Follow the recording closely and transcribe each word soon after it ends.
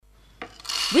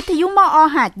วิทยุมอ.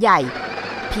หาดใหญ่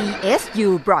PSU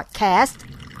Broadcast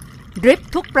ดริป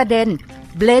ทุกประเด็น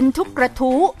เบลนทุกกระ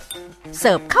ทู้เ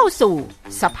สิร์ฟเข้าสู่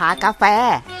สภากาแฟ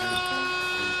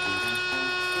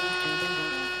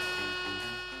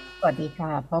สวัสดีค่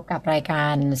ะพบกับรายกา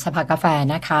รสภากาแฟ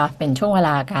นะคะเป็นช่วงเวล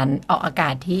าการออกอากา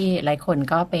ศที่หลายคน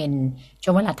ก็เป็นช่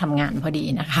วงเวลาทำงานพอดี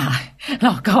นะคะแ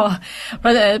ล้วก็เพรา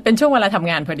ะเป็นช่วงเวลาทำ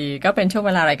งานพอดีก็เป็นช่วงเ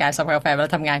วลารายการสภากาแฟเวล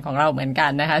าทำงานของเราเหมือนกั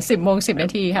นนะคะ 10:10 นา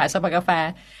ทีค่ะสภากาแฟ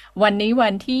วันนี้วั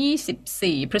น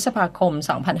ที่14พฤษภาคม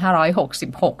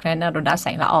2566และนรุดาแส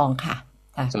งละอองค่ะ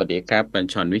สวัสดีครับบัญ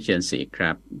ชรวิเชียรศรีค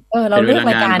รับเราเลือก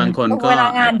รายการบางคนก็เวลา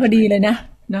งานพอดีเลยนะ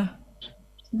เนาะ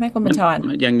ไม่คุณบัญชร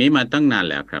อย่างนี้มาตั้งนาน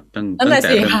แล้วครับตั้งแต่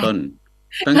เริ่มต้น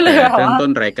ตั้งแต่เริ่มต้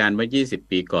นรายการเมื่อ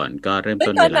20 ปีก่อนก็เริ่ม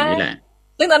ต้นเวลานี้แหละ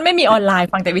ซึ่งตอนไม่มีออนไลน์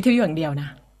ฟังแต่วิทยุอย่างเดียวนะ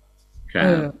ครับ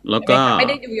แล้วก็ไม่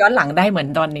ได้ดูย้อนหลังได้เหมือน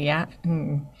ตอนนี้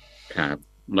ครับ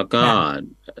แล้วก็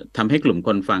ทำให้กลุ่มค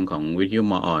นฟังของวิทยุ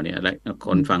มอ.เนี่ยและค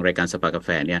นฟังรายการสภากาแฟ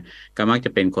เนี่ยก็มักจะ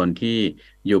เป็นคนที่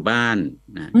อยู่บ้าน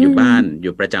อ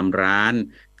ยู่ประจำร้าน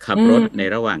ขับรถใน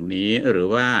ระหว่างนี้หรือ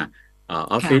ว่าอ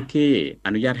อฟฟิศที่อ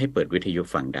นุญาตให้เปิดวิทยุ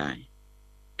ฟังได้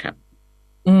ครับ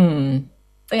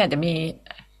ก็อยากจะ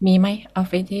มีไหมออฟ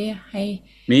ฟิศที่ให้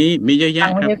มีเยอะแยะ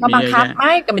ครับเขาบังคับไ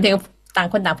ม่ก็หมายถึงต่าง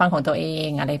คนต่างฟังของตัวเอง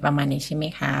อะไรประมาณนี้ใช่ไหม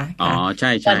คะอ๋อใ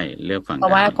ช่เลือกฟังเพรา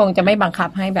ะว่าคงจะไม่บังคับ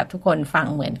ให้แบบทุกคนฟัง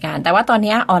เหมือนกันแต่ว่าตอน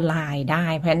นี้ออนไลน์ได้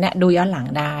เพราะฉะนั้นดูย้อนหลัง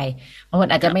ได้บางคน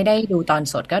อาจจะไม่ได้ดูตอน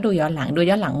สดก็ดูย้อนหลังเ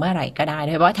มื่อไหร่ก็ได้เ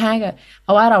พ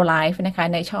ราะว่าเราไลฟ์นะคะ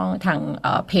ในช่องทาง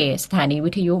เพจสถานี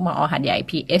วิทยุมอ.หาดใหญ่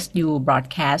PSU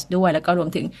Broadcast ด้วยแล้วก็รวม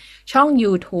ถึงช่อง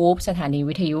YouTube สถานี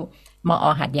วิทยุมอ.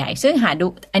หาดใหญ่ซึ่งหาดู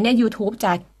อันนี้ YouTube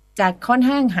จะค่อน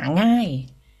ข้างหาง่าย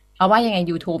เพราะว่ายังไง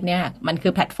YouTube เนี่ยมันคื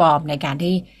อแพลตฟอร์มในการ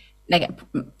ที่ใน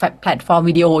แพลตฟอร์ม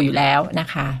วิดีโออยู่แล้วนะ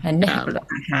คะนั้น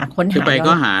หาค้นหาไป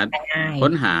ก็หาค้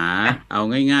นหาเอา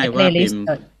ง่ายๆว่าพิมพ์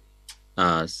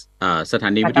สถา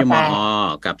นีวิทยุมอ.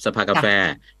กับสภากาแฟ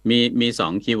มี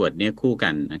2คีย์เวิร์ดนี้คู่กั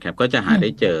นนะครับก็จะหาได้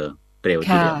เจอเร็ว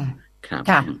ทีเดียวครับ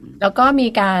ค่ะแล้วก็มี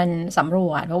การสำร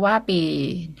วจเพราะว่าปี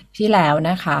ที่แล้ว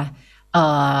นะคะ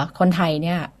คนไทยเ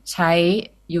นี่ยใช้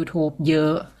YouTube เยอ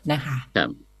ะนะคะ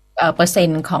เปอร์เซ็น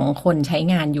ต์ของคนใช้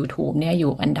งาน YouTube เนี่ยอ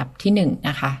ยู่อันดับที่1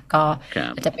นะคะก็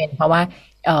จะเป็นเพราะว่า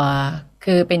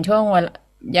คือเป็นช่วง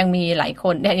ยังมีหลายค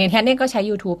นอย่างแทนนี่ก็ใช้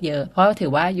YouTube เยอะเพราะถื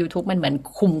อว่า YouTube มันเหมือน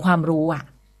คุมความรู้อ่ะ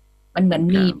มันเหมือน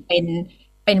มีเ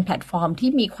ป็นแพลตฟอร์มที่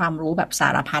มีความรู้แบบสา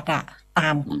รพัดอ่ะตา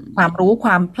มความรู้ค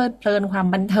วามเพลิดเพลินความ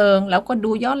บันเทิงแล้วก็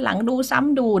ดูย้อนหลังดูซ้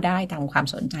ำดูได้ตามความ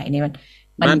สนใจนี่มัน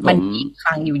มีค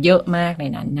ลังอยู่เยอะมากใน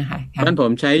นั้นนะคะบ้านผ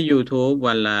มใช้ YouTube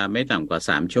วันละไม่ต่ำกว่า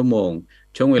3 ชั่วโมง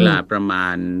ช่วงเวลาประมา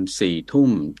ณ4 ทุ่ม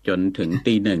จนถึง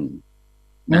ตี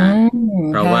 1นะ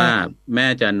เพราะว่าแม่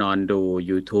จะนอนดู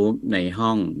YouTube ในห้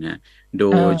องนะดู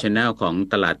channel ของ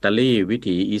ตลาดตะลี่วิ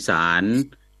ถีอีสาน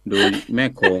ดูแม่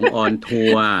โขงออนทั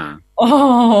วร์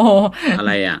อะไ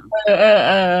ร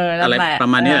อะไรปร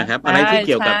ะมาณนี้แหละครับอะไรที่เ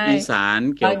กี่ยวกับอีสาน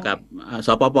เกี่ยวกับส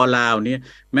ปป.ลาวเนี่ย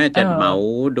แม่จะเหมา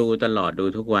ดูตลอดดู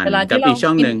ทุกวันกับอีกช่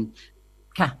องห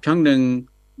นึ่ง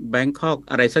แบงคอก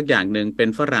อะไรสักอย่างหนึ่งเป็น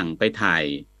ฝรั่งไปถ่าย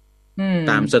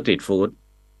ตามสตรีทฟู้ด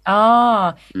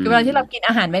คือเวลาที่เรากิน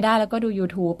อาหารไม่ได้แล้วก็ดู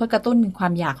YouTube เพื่อกระตุ้นควา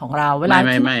มอยากของเราเวลา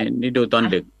ไม่นี่ดูตอน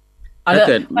ดึกถ้า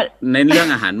เกิดในเรื่อง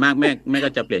อาหารมากแม่ก็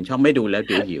จะเปลี่ยนช่องไม่ดูแล้วเ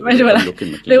ดี๋ยวหิว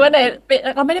หรือว่า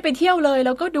เราไม่ได้ไปเที่ยวเลยแ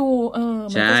ล้วก็ดู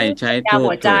ใช่ยา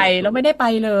หัวใจแล้วไม่ได้ไป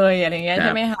เลยอะไรเงี้ยใ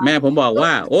ช่ไหมคะแม่ผมบอกว่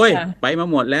าโอ้ยไปมา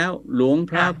หมดแล้วหลวง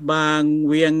พระบาง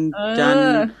เวียงจันท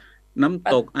ร์น้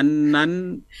ำตกอันนั้น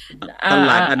ต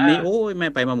ลาดอันนี้โอ้ยแม่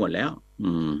ไปมาหมดแล้ว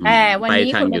แต่วัน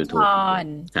นี้คุณ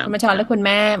บัญชรและคุณแ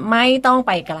ม่ไม่ต้องไ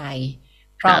ปไกล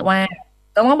เพราะว่า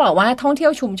ต้องบอกว่าท่องเที่ย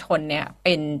วชุมชนเนี่ยเ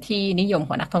ป็นที่นิยมข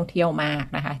องนักท่องเที่ยวมาก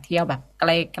นะคะเที่ยวแบบใ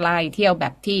กล้ๆเที่ยวแบ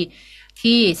บ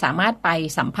ที่สามารถไป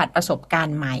สัมผัสประสบการ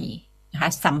ณ์ใหม่นะคะ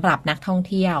สำหรับนักท่อง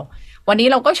เที่ยววันนี้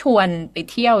เราก็ชวนไป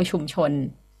เที่ยวชุมชน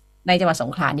ในจังหวัดส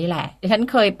งขลานี่แหละดิฉัน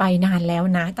เคยไปนานแล้ว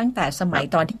นะตั้งแต่สมัย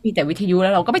ตอนที่มีแต่วิทยุแล้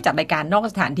วเราก็ไปจัดรายการนอก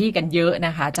สถานที่กันเยอะน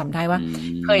ะคะจำได้ว่า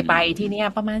เคยไปที่เนี่ย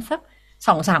ประมาณสัก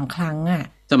 2-3 ครั้งอ่ะ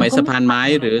สมัยสะพานไม้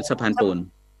หรือสะพานปูน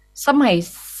สมัย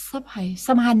ส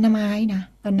ะพานไม้นะ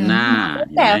ตอนนั้น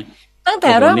ตั้งแ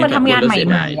ต่เริ่มมาทำงานใ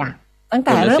หม่ๆอ่ะตั้งแ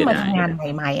ต่เริ่มมาทำงานใ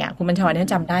หม่ๆอ่ะคุณบัญชรเนี่ย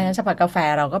จำได้นะสภากาแฟ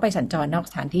เราก็ไปสัญจรนอก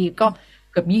สถานที่ก็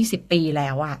เกือบ20 ปีแล้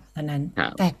วอ่ะตอนนั้น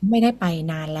แต่ไม่ได้ไป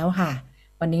นานแล้วค่ะ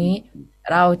วันนี้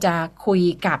เราจะคุย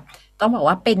กับต้องบอก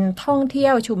ว่าเป็นท่องเที่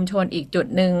ยวชุมชนอีกจุด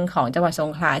หนึ่งของจังหวัดสง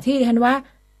ขลาที่ดิฉันว่า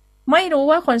ไม่รู้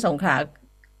ว่าคนสงขลา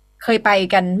เคยไป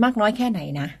กันมากน้อยแค่ไหน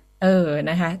นะ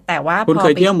นะคะแต่ว่าคุณเค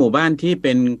ยเที่ยวหมู่บ้านที่เ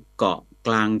ป็นเกาะก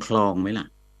ลางคลองไหมล่ะ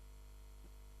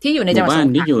ที่อยู่ในจังหวัดสงขลาห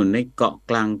มู่บ้านที่อยู่ในเกาะ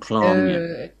กลางคลองเนี่ย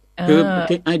คือ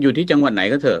อยู่ที่จังหวัดไหน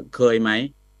ก็เถอะเคยไหม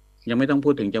ยังไม่ต้องพู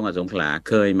ดถึงจังหวัดสงขลา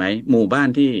เคยไหมหมู่บ้าน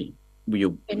ที่อ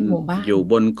ยู่อยู่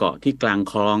บนเกาะที่กลาง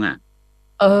คลองอ่ะ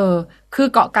คือ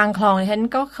เกาะกลางคลองฉัน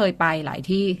ก็เคยไปหลาย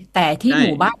ที่แต่ที่ห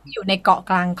มู่บ้านที่อยู่ในเกาะ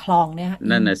กลางคลองเนี่ย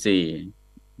นั่นน่ะสิ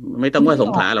ไม่ต้องว่าส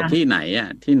งขลาหรอกที่ไหนอ่ะ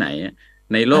ที่ไหน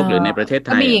ในโลกหรือในประเทศไท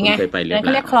ยคุณเคยไปหรือเปล่าเข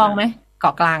าเรียกคลองไหมเก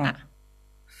าะกลางอ่ะ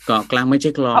เกาะกลางไม่ใช่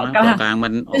คลองนะเกาะกลางมั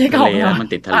นออกทะเลแล้วมัน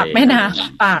ติดทะเลไม่นะ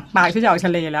ปากที่จะออกท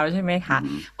ะเลแล้วใช่ไหมคะ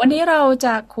วันนี้เราจ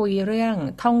ะคุยเรื่อง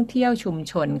ท่องเที่ยวชุม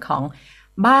ชนของ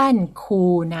บ้านคู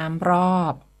น้ำรอ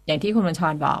บอย่างที่คุณบัญช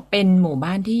รบอกเป็นหมู่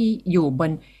บ้านที่อยู่บ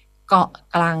นเกาะ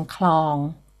กลางคลอง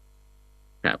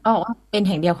บอกว่าเป็นแ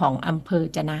ห่งเดียวของอำเภอ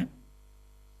จะนะ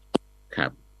ครั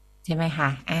บใช่ไหมคะ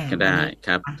ก็ได้ค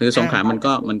รับคือสงขลามั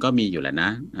นก็มีอยู่แหละนะ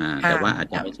แต่ว่าอาจ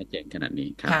จะไม่ชัดเจนขนาดนี้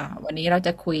ครับวันนี้เราจ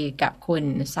ะคุยกับคุณ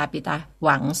ซาปิตาห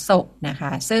วังศกนะค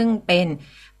ะซึ่งเป็น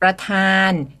ประธา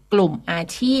นกลุ่มอา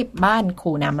ชีพบ้าน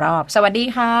คูน้ำรอบสวัสดี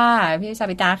ค่ะพี่ซา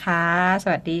ปิตาค่ะส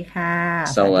วัสดีค่ะ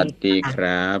สวัสดีค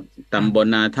รับตำบล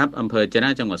นาทับอำเภอจะน่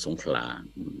าจังหวัดสงขลา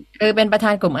คือเป็นประธ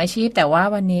านกลุ่มอาชีพแต่ว่า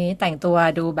วันนี้แต่งตัว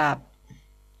ดูแบบ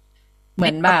เหมื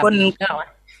อนแบบ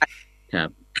ครับ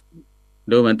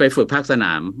ดูเหมือนไปฝึกภาคสน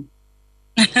าม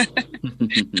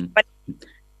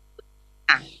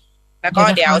แล้วก็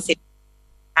เดี๋ยวเสร็จ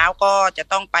แล้วก็จะ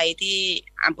ต้องไปที่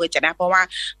อำเภอจะนะเพราะว่า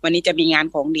วันนี้จะมีงาน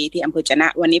ของดีที่อำเภอจะนะ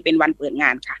วันนี้เป็นวันเปิดงา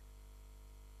นค่ะ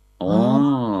อ๋อ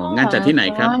งานจัดที่ไหน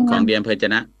ครับของดีอำเภอจะ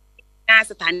นะหน้า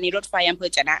สถานีรถไฟอำเภอ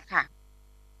จะนะค่ะ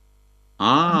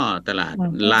อ๋อตลาด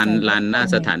ลานหน้า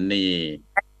สถานี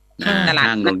ข้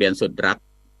างโรงเรียนสุดรัก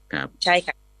ครับใช่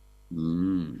ค่ะ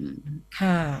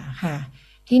ค่ะ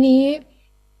ทีนี้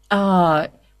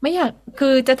ไม่อยากคื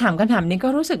อจะถามคำถามนี้ก็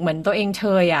รู้สึกเหมือนตัวเองเช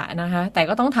ยอะนะคะแต่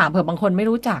ก็ต้องถามเผื่อบางคนไม่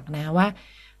รู้จักนะว่า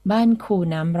บ้านคู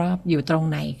น้ำรอบอยู่ตรง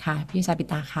ไหนคะพี่ซาปิ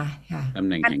ตาค่ะตำแ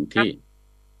หน่งแห่งที่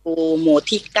หมู่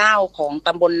ที่9ของต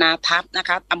ำบลนาทับนะค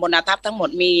ะตำบลนาทับทั้งหมด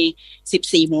มี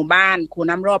14หมู่บ้านคู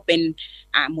น้ำรอบเป็น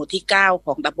หมู่ที่9ข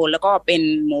องตำบลแล้วก็เป็น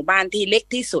หมู่บ้านที่เล็ก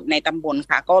ที่สุดในตำบล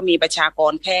ค่ะก็มีประชาก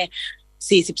รแ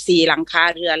ค่44หลังคา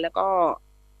เรือนแล้วก็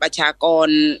ประชากร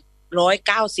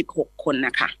196คนน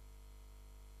ะคะ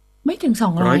ไม่ถึง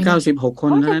196ค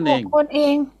นนั่นเอ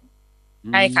ง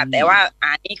ใช่ค่ะแต่ว่า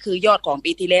นี่คือยอดของ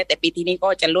ปีที่แล้วแต่ปีที่นี้ก็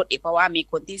จะลดอีกเพราะว่ามี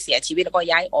คนที่เสียชีวิตแล้วก็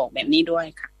ย้ายออกแบบนี้ด้วย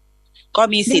ค่ะก็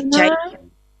มีสิทธิ์ใช้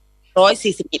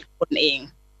141คนเอง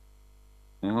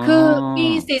คือมี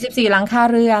44หลังคา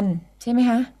เรือนใช่ไหม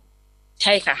คะใ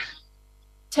ช่ค่ะ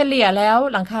เฉลี่ยแล้ว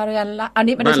หลังคาเรือนละอัน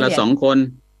นี้บ้านละ2คน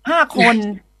5คน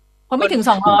เพราะไม่ถึง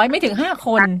200ไม่ถึง5ค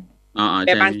นแ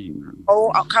ต่บางเขา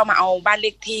เอาเข้ามาเอาบ้านเล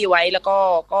ขที่ไว้แล้ว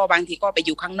ก็บางทีก็ไปอ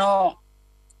ยู่ข้างนอก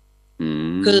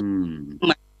คือเห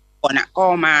มือนก่อนก็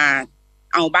มา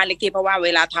เอาบ้านเลขที่เพราะว่าเว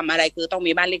ลาทำอะไรคือต้อง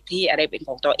มีบ้านเลขที่อะไรเป็นข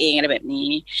องตัวเองอะไรแบบนี้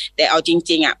แต่เอาจ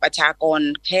ริงๆประชากร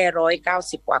แค่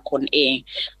190กว่าคนเอง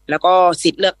แล้วก็สิ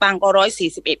ทธิ์เลือกตั้งก็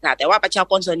141ค่ะแต่ว่าประชา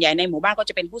กรส่วนใหญ่ในหมู่บ้านก็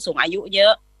จะเป็นผู้สูงอายุเยอ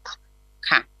ะ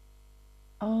ค่ะ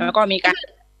แล้วก็มีการ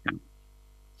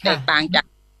แตกต่างจาก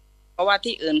เพราะว่า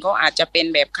ที่อื่นเขาอาจจะเป็น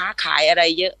แบบค้าขายอะไร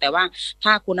เยอะแต่ว่าถ้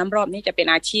าคูน้ำรอบนี้จะเป็น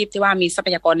อาชีพที่ว่ามีทรัพ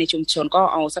ยากรในชุมชนก็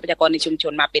เอาทรัพยากรในชุมช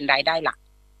นมาเป็นรายได้หลัก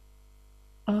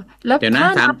แล้วถ้า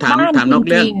นับบ้าน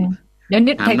จริงๆเดี๋ยว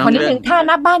นิดคนนิดนึงถ้า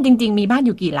นับบ้านจริงๆมีบ้านอ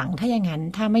ยู่กี่หลังถ้าอย่างนั้น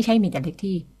ถ้าไม่ใช่มีแต่เลข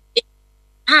ที่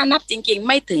ถ้านับจริงๆ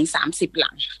ไม่ถึง30หลั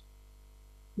ง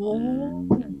โอ้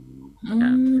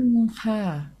ค่ะ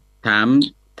ถาม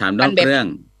นอกเรื่อง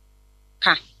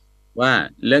ค่ะว่า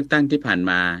เลือกตั้งที่ผ่าน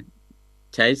มา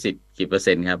ใช้สิทธิ์กี่เปอร์เ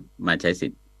ซ็นต์ครับมาใช้สิ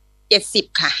ทธิ์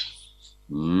70ค่ะ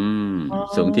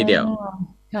สูงทีเดียว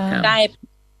ได้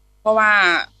เพราะว่า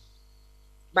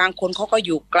บางคนเขาก็อ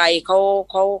ยู่ไกลเข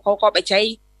าก็ไปใ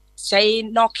ช้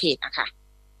นอกเขตอะค่ะ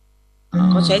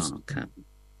เขาใช้ครับ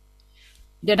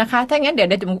เดี๋ยวนะคะถ้างั้นเดี๋ยว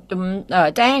จุม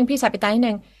แจ้งพี่ซาปิตานิด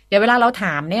นึงเดี๋ยวเวลาเราถ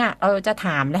ามเนี่ยเราจะถ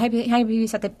ามแล้วให้พี่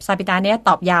ซาปิตาเนี่ยต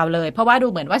อบยาวเลยเพราะว่าดู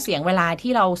เหมือนว่าเสียงเวลา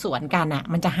ที่เราสวนกันอะ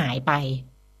มันจะหายไป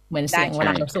เหมือนเสียงเวล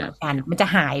าเราสวนกันมันจะ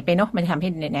หายไปเนาะมันทำให้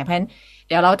เนี่ยเพราะฉะนั้นเ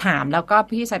ดี๋ยวเราถามแล้วก็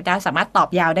พี่ซาปิตาสามารถตอบ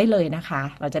ยาวได้เลยนะคะ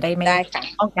เราจะได้ไม่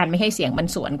ป้องกันไม่ให้เสียงมัน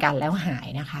สวนกันแล้วหาย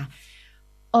นะคะ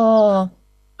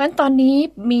งั้นตอนนี้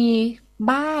มี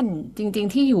บ้านจริง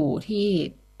ๆที่อยู่ที่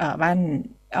บ้าน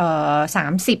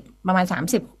30ประมาณ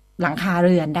30หลังคาเ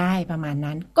รือนได้ประมาณ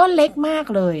นั้นก็เล็กมาก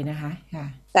เลยนะคะค่ะ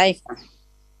ใช่ค่ะ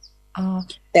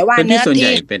แต่ว่าเนื้อที่ส่วนให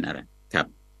ญ่เป็นอะไรครับ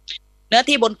เนื้อ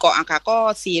ที่บนเกาะค่ะก็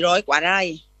400กว่าไร่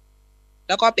แ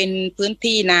ล้วก็เป็นพื้น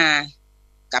ที่นา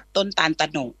กับต้นตาลตะ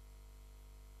โนด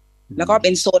แล้วก็เป็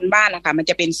นโซนบ้านนะคะมัน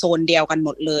จะเป็นโซนเดียวกันหม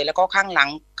ดเลยแล้วก็ข้างห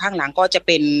ลังก็จะเ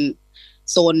ป็น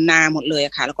โซนนาหมดเลย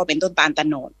ค่ะแล้วก็เป็นต้นตาลตะ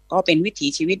โนดก็เป็นวิถี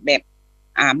ชีวิตแบบ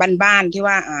บ้านๆที่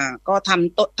ว่าก็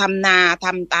ทำนาท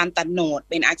ำตาลตะโนด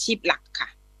เป็นอาชีพหลักค่ะ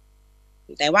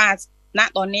แต่ว่า ณ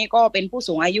ตอนนี้ก็เป็นผู้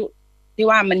สูงอายุที่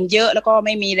ว่ามันเยอะแล้วก็ไ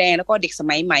ม่มีแรงแล้วก็เด็กส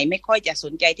มัยใหม่ไม่ค่อยจะส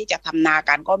นใจที่จะทำนา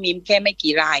กันก็มีแค่ไม่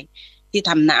กี่รายที่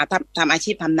ทำนาทำอา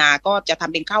ชีพทำนาก็จะท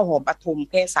ำเป็นข้าวหอมปทุม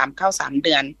แค่ข้าว3 เ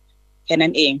ดือนแค่นั้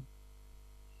นเอง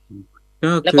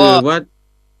ก็คือว่า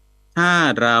ถ้า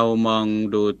เรามอง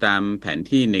ดูตามแผน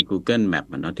ที่ใน Google Map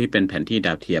เนาะที่เป็นแผนที่ด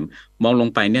าวเทียมมองลง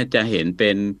ไปเนี่ยจะเห็นเป็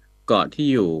นเกาะที่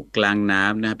อยู่กลางน้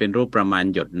ำนะเป็นรูปประมาณ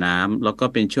หยดน้ำแล้วก็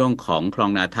เป็นช่วงของคลอ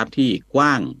งนาทับที่ก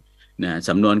ว้างนะส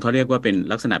ำนวนเขาเรียกว่าเป็น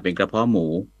ลักษณะเป็นกระเพาะหมู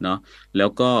เนาะแล้ว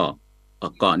ก็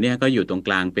เกาะเนี่ยก็อยู่ตรงก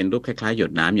ลางเป็นรูปคล้ายๆหย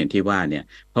ดน้ำอย่างที่ว่าเนี่ย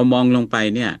พอมองลงไป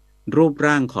เนี่ยรูป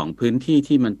ร่างของพื้นที่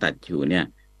ที่มันตัดอยู่เนี่ย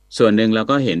ส่วนหนึ่งเรา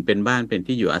ก็เห็นเป็นบ้านเป็น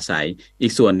ที่อยู่อาศัยอี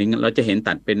กส่วนหนึ่งเราจะเห็น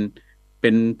ตัดเป็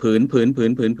นผื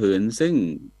นซึ่ง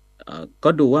ก็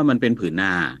ดูว่ามันเป็นผืนน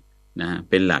านะ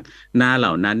เป็นหลักนาเห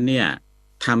ล่านั้นเนี่ย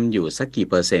ทำอยู่สักกี่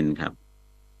เปอร์เซ็นต์ครับ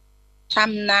ท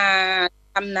ำ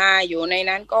นาอยู่ใน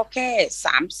นั้นก็แค่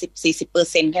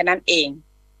30-40%แค่นั้นเอง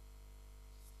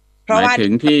เพราะว่าถึ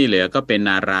งที่เหลือก็เป็น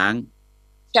นาร้าง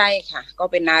ใช่ค่ะก็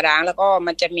เป็นนาร้างแล้วก็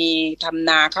มันจะมีทำ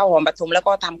นาข้าวหอมปทุมแล้ว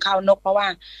ก็ทำข้าวนกเพราะว่า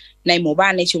ในหมู่บ้า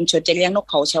นในชุมชนจะเลี้ยงนก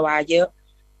เขาชวาเยอะ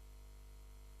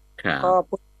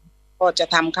ก็จะ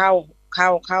ทำข้า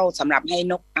วสำหรับให้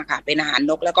นกค่ะเป็นอาหาร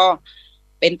นกแล้วก็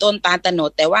เป็นต้นตาลโตน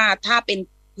ดแต่ว่าถ้าเป็น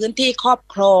พื้นที่ครอบ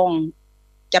ครอง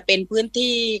จะเป็นพื้น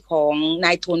ที่ของน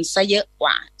ายทุนซะเยอะก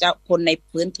ว่าเจ้าคนใน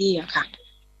พื้นที่อะค่ะ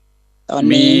ตอน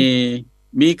นี้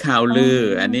มีข่าวลือ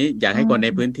อันนี้อยากให้คนใน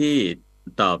พื้นที่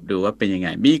ตอบดูว่าเป็นยังไง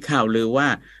มีข่าวลือว่า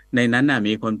ในนั้นน่ะ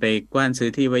มีคนไปกว้านซื้อ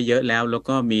ที่ไว้เยอะแล้ว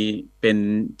ก็มีเป็น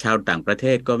ชาวต่างประเท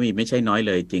ศก็มีไม่ใช่น้อยเ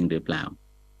ลยจริงหรือเปล่า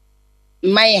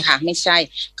ไม่ค่ะไม่ใช่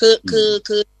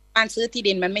คือการซื้อที่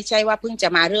ดินมันไม่ใช่ว่าเพิ่งจะ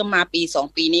มาเริ่มมาปี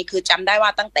2 ปีนี้คือจำได้ว่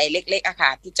าตั้งแต่เล็กๆอะค่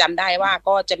ะที่จำได้ว่า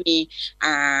ก็จะมี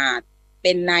เ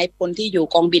ป็นนายพลที่อยู่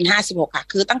กองบิน56ค่ะ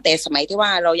คือตั้งแต่สมัยที่ว่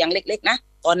าเรายังเล็กๆนะ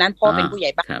ตอนนั้นพ่อเป็นผู้ให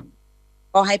ญ่บ้าน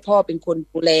ก็ให้พ่อเป็นคน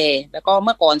ดูแลแล้วก็เ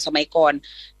มื่อก่อนสมัยก่อน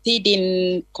ที่ดิน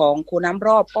ของครูน้ำร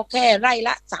อบก็แค่ไร่ล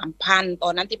ะ 3,000 ตอ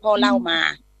นนั้นที่พ่อเล่ามา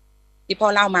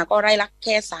ก็ไร่ละแ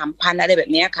ค่ 3,000 อะไรแบ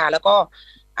บนี้ค่ะแล้วก็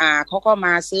เขาก็ม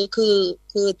าซื้อ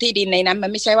คือที่ดินในนั้นมั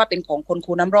นไม่ใช่ว่าเป็นของคน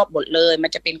คูน้ำรอบหมดเลยมั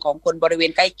นจะเป็นของคนบริเว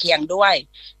ณใกล้เคียงด้วย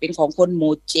เป็นของคนห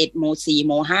มู่7หมู่4ห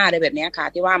มู่5อะไรแบบนี้ค่ะ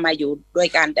ที่ว่ามาอยู่ด้วย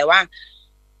กันแต่ว่า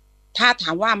ถ้าถ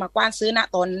ามว่ามากว้านซื้อณ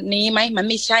ตอนนี้ไหมมัน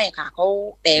ไม่ใช่ค่ะเขา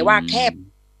แต่ว่าแ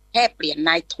ค่เปลี่ยนน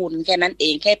ายทุนแค่นั้นเอ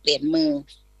งแค่เปลี่ยนมือ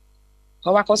เพร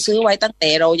าะว่าเขาซื้อไว้ตั้งแต่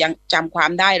เรายังจำควา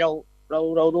มได้เร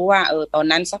ารู้ว่าตอน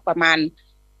นั้นสักประมาณ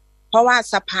เพราะว่า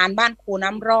สะพานบ้านคู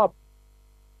น้ำรอบ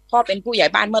พ่อเป็นผู้ใหญ่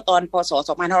บ้านเมื่อตอนพ.ศ.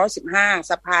 2515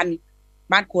สะพาน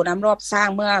บ้านคูน้ำรอบสร้าง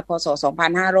เมื่อพ.ศ.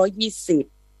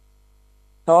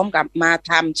 2520พร้อมกับมา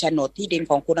ทำโฉนดที่ดิน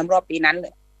ของคูน้ำรอบปีนั้นเล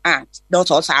ยด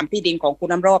ส.3ที่ดินของคู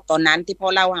น้ำรอบตอนนั้นที่พ่อ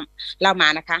เล่ามา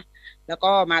นะคะแล้ว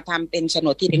ก็มาทำเป็นโฉน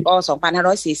ดที่ดินก็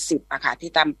2540อะค่ะ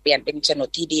ที่ทำเปลี่ยนเป็นโฉนด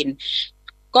ที่ดิน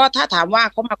ก็ถ้าถามว่า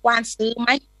เขามากว้านซื้อไหม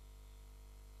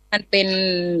มันเ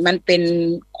ป็น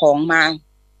ของมา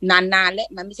นานและ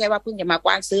มันไม่ใช่ว่าเพิ่งจะมาก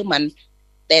ว้านซื้อเหมือน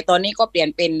แต่ตอนนี้ก็เปลี่ยน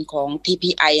เป็นของ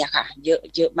TPI อะค่ะเ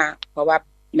ยอะมากเพราะว่า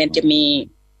มันจะมี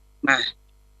มา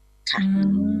ค่ะ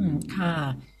ค่ะ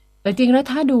แต่จริงแล้ว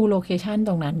ถ้าดูโลเคชันต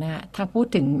รงนั้นนะถ้าพูด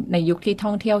ถึงในยุคที่ท่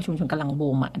องเที่ยวชุมชนกำลังบู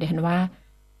มอ่ะดิฉันว่า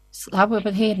สภาพป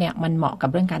ระเทศเนี่ยมันเหมาะกับ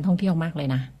เรื่องการท่องเที่ยวมากเลย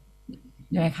นะ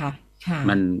ใช่ไหมคะค่ะ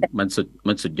มัน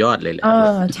สุดยอดเลยแหละ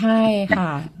ใช่ค่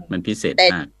ะมันพิเศษ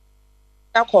มาก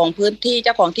เจ้าของพื้นที่เ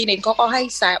จ้าของที่ดินเขาก็ให้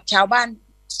ชาวบ้าน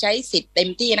ใช้สิทธิ์เต็ม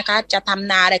ที่นะคะจะท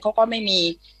ำนาอะไรเขาก็ไม่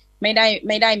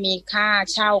ได้มีค่า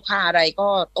เช่าค่าอะไรก็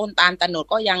ต้นตาลโตนด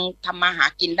ก็ยังทำมาหา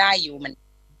กินได้อยู่มัน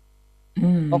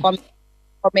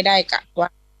ก็ไม่ได้กะว่า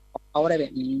เขาอะไรแบ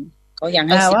บนี้เขายังใ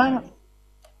ห้สิทธิ์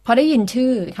พอได้ยินชื่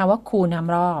อคำว่าคูน้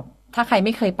ำรอบถ้าใครไ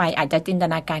ม่เคยไปอาจจะจินต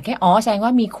นาการแค่แสดงว่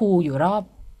ามีคูอยู่รอบ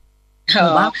หรื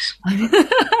อว่า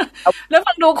แล้ว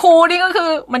ฟังดูคูนี่ก็คือ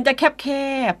มันจะแค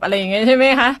บๆอะไรอย่างเงี้ยใช่ไหม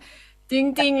คะจ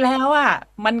ริงๆแล้ว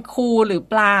มันคูหรือ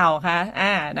เปล่าคะ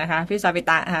นะคะพี่สาวิ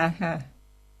ตาค่ะ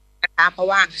นะคะเพราะ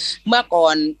ว่าเมื่อก่อ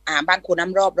นบ้านคูน้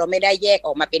ำรอบเราไม่ได้แยกอ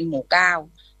อกมาเป็นหมู่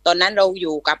9ตอนนั้นเราอ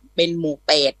ยู่กับเป็นหมู่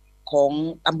8ของ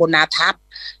ตำบลนาทับ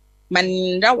มัน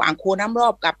ระหว่างคูน้ำรอ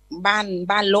บกับบ้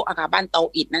านโลอะค่ะบ้านเตา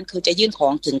อิฐนั้นคือจะยื่นขอ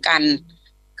งถึงกัน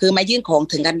คือมายื่นของ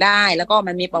ถึงกันได้แล้วก็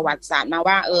มันมีประวัติศาสตร์มา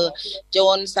ว่าโจ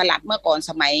รสลัดเมื่อก่อน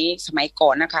สมัยก่อ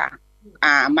นนะคะ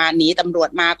มาหนีตำรวจ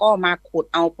มาก็มาขุด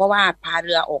เอาเพราะว่าพาเ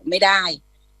รือออกไม่ได้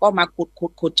ก็มา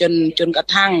ขุดจนกระ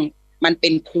ทั่งมันเป็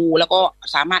นคูแล้วก็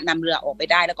สามารถนำเรือออกไป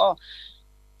ได้แล้วก็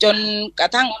จนกร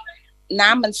ะทั่งน้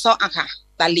ำมันเซาะอะค่ะ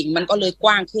ตลิ่งมันก็เลยก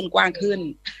ว้างขึ้น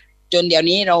จนเดี๋ยว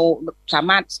นี้เราสา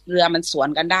มารถเรือมันสวน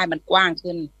กันได้มันกว้าง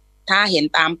ขึ้น ถ้าเห็น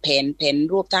ตามแผน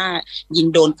รูปถ้ายิง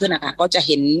โดนขึ้นนะคะก็จะเ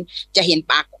ห็น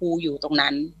ปากคูอยู่ตรง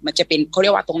นั้นมันจะเป็นเขาเรี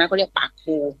ยกว่าตรงนั้นเขาเรียกปาก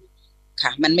คูค่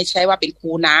ะมันไม่ใช่ว่าเป็นคู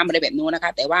น้ำอะไรแบบนู้นนะค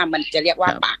ะแต่ว่ามันจะเรียกว่า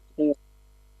ปากคู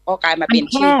ก็กลายมาเป็น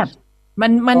ชื่อ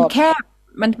มันแคบ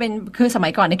มันเป็นคือสมั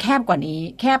ยก่อนนี่แคบกว่านี้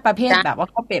แคบประเภทแบบว่า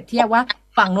เขาเปรียบเทียบว่า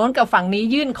ฝั่งโน้นกับฝั่งนี้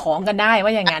ยื่นของกันได้ว่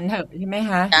าอย่างนั้นเถอะใช่ไหม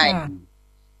คะใช่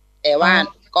แต่ว่า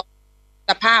ก็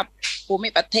สภาพภูมิ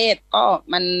ประเทศก็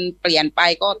มันเปลี่ยนไป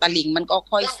ก็ตลิ่งมันก็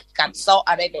ค่อยกัดเซาะ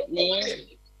อะไรแบบนี้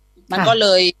มันก็เล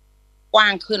ยกว้า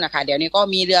งขึ้นนะคะเดี๋ยวนี้ก็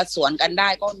มีเรือสวนกันได้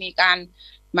ก็มีการ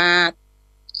มา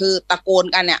คือตะโกน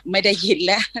กันเนี่ยไม่ได้ยิน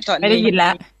แล้วตอนนี้ไม่ได้ยินแล้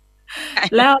ว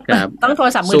ต้องโทร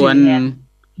ศัพท์มือถือ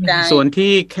ส่วน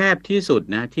ที่แคบที่สุด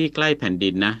นะที่ใกล้แผ่นดิ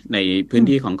นนะในพื้น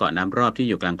ที่ของเกาะน้ำรอบที่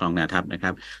อยู่กลางคลองนาทับนะค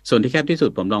รับส่วนที่แคบที่สุด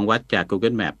ผมลองวัดจาก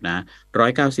Google Map นะ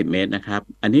190 เมตรนะครับ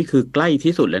อันนี้คือใกล้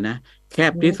ที่สุดแล้วนะแค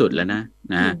บที่สุดแล้วนะ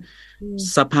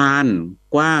สะพาน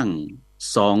กว้าง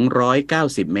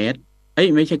290 เมตร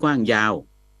ไม่ใช่กว้างยาว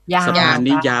สะพาน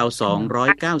นี้ยาว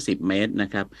290 เมตรน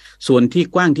ะครับส่วนที่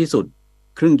กว้างที่สุด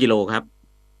ครึ่งกิโลครับ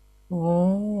โอ้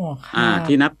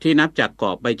ที่นับจากเก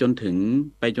าะไปจน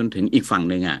ถึงอีกฝั่ง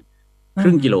หนึ่งค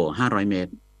รึ่งกิโล500 เมต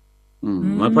ร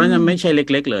เพราะฉะนั้นไม่ใช่เ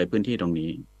ล็กๆเลยพื้นที่ตรงนี้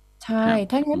ใช่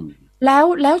ถ้างั้นแ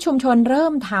ล้วชุมชนเริ่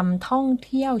มทำท่องเ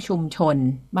ที่ยวชุมชน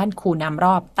บ้านคูน้ำร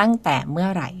อบตั้งแต่เมื่อ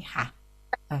ไหร่คะ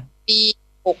ปี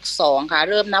62ค่ะ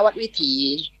เริ่มนวัดวิถี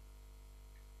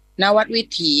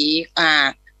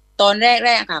ตอนแ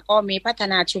รกๆค่ะก็มีพัฒ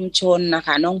นาชุมชนนะค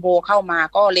ะน้องโบเข้ามา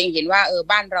ก็เล็งเห็นว่า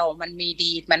บ้านเรามันมี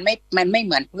ดีมันไม่เ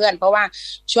หมือนเพื่อนเพราะว่า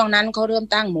ช่วงนั้นเขาเริ่ม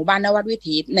ตั้งหมู่บ้านนวัดวิ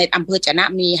ถีในอำเภอจะนะ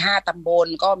มี5 ตำบล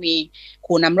ก็มี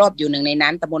คูน้ำรอบอยู่หนึ่งใน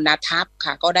นั้นตำบลนาทับ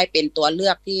ค่ะก็ได้เป็นตัวเลื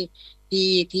อกที่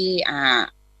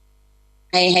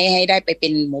ให้ได้ไปเป็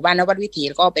นหมู่บ้านนวัดวิถี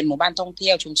แล้วก็เป็นหมู่บ้านท่องเที่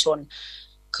ยวชุมชน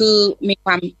คือมีค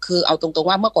วามคือเอาตรงๆ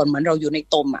ว่าเมื่อก่อนเหมือนเราอยู่ใน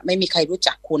ตมไม่มีใครรู้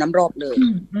จักคูน้ำรอบเลย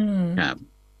ครับ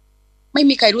ไม่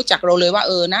มีใครรู้จักเราเลยว่า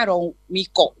นะเรามี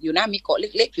เกาะอยู่นะมีเกาะเ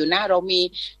ล็กๆอยู่นะเรามี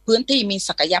พื้นที่มี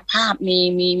ศักยภาพ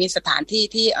มีสถานที่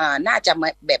ที่น่าจะ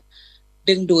แบบ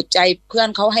ดึงดูดใจเพื่อน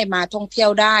เขาให้มาท่องเที่ยว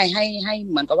ได้ให้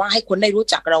เหมือนกับว่าให้คนได้รู้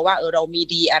จักเราว่าเรามี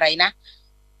ดีอะไรนะ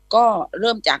ก็เ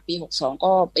ริ่มจากปี62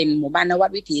ก็เป็นหมู่บ้านนวั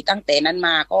ดวิถีตั้งแต่นั้นม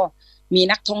าก็มี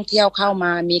นักท่องเที่ยวเข้าม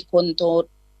ามีคนโทร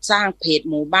สร้างเพจ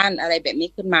หมู่บ้านอะไรแบบนี้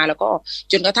ขึ้นมาแล้วก็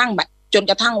จนกระทั่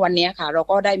งวันนี้ค่ะเรา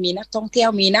ก็ได้มีนักท่องเที่ยว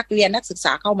มีนักเรียนนักศึกษ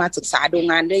าเข้ามาศึกษาดู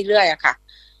งานเรื่อยๆอะค่ะ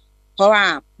เพราะว่า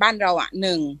บ้านเรา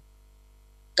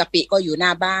1กะปิก็อยู่หน้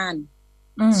าบ้าน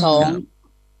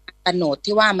2โตนด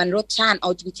ที่ว่ามันรสชาติเอ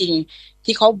าจริงๆ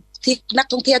ที่นัก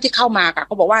ท่องเที่ยวที่เข้ามาค่ะเข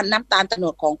าบอกว่าน้ำตาลโตน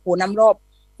ดของคูน้ำรอบ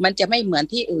มันจะไม่เหมือน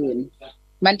ที่อื่น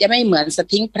มันจะไม่เหมือนส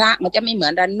ทิงพระมันจะไม่เหมือ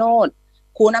นระโนด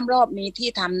คูน้ำรอบมีที่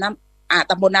ทำน้ำ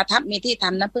ตำบลนาทับมีที่ท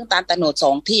ำน้ำผึ้งตาลโตนด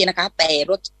2 ที่นะคะแต่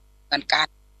รสเหมือนกัน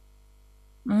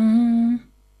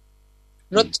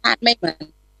รสชาติไม่เหมือน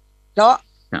เพราะ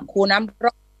คูน้ำร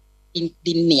อบ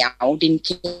ดินเหนียวดินเ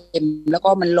ค็มแล้วก็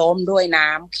มันล้อมด้วยน้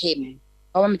ำเค็ม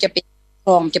เพราะว่ามันจะเป็นค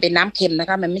ลองจะเป็นน้ำเค็มนะ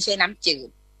คะมันไม่ใช่น้ำจืด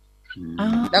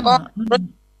แล้วก็รส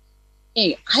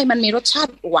ให้มันมีรสชา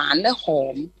ติหวานและหอ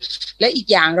มและอีก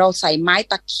อย่างเราใส่ไม้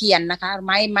ตะเคียนนะคะไ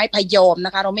ม้พะยอมน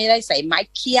ะคะเราไม่ได้ใส่ไม้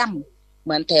เคี่ยมเห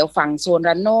มือนแถวฝั่งโซน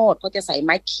ระโนดเขาจะใส่ไ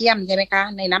ม้เคี่ยมใช่ไหมคะ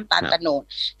ในน้ำตาลโตนด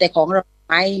แต่ของเรา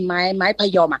ไม้พะ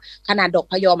ยอมขนาดดอก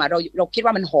พะยอมเราคิด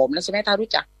ว่ามันหอมแล้วใช่ไหมถ้ารู้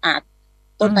จัก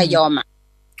ต้นพะยอม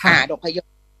ดอกพะยอม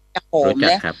จะหอม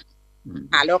แล้ว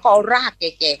แล้วก็เอารากแ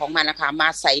ก่ๆของมันนะคะมา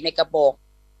ใส่ในกระบอก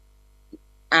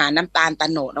น้ำตาลโต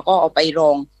นดแล้วก็เอาไปร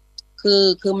อง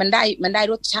คือมันได้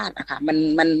รสชาติค่ะ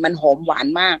มันหอมหวาน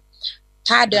มาก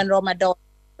ถ้าเดือนรอมฎอน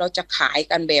เราจะขาย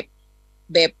กันแบบ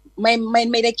ไ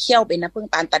ม่ได้เคี่ยวเป็นน้ำผึ้ง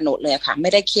ตาลโตนดเลยค่ะไม่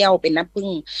ได้เคี่ยวเป็นน้ำผึ้ง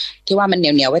ที่ว่ามันเห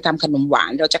นียวไว้ทำขนมหวา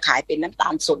นเราจะขายเป็นน้ำตา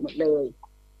ลสดหมดเลย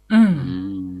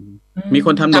มีค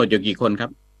นทำโหนดอยู่กี่คนครับ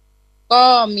ก็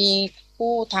มี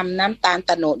ผู้ทำน้ำตาลโ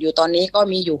ตนดอยู่ตอนนี้ก็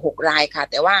มีอยู่6 รายค่ะ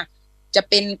แต่ว่าจะ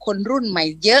เป็นคนรุ่นใหม่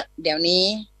เยอะเดี๋ยวนี้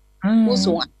ผู้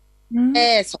สูงอายุแค่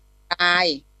2 ราย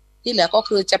ที่เหลือก็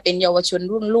คือจะเป็นเยาวชน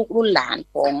รุ่นลูกรุ่นหลาน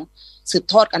ของสืบ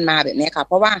ทอดกันมาแบบนี้ค่ะ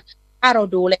เพราะว่าถ้าเรา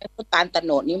ดูแล้วต้นตาลโต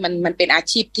นดนี้มันเป็นอา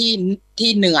ชีพที่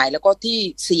เหนื่อยแล้วก็ที่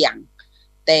เสี่ยง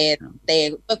แต่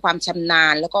ด้วยความชำนา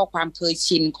ญแล้วก็ความเคย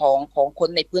ชินของคน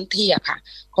ในพื้นที่อะค่ะ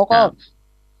เขาก็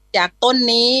จากต้น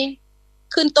นี้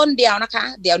ขึ้นต้นเดียวนะคะ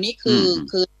เดี๋ยวนี้คื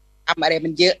อทำอะไรมั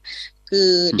นเยอะคือ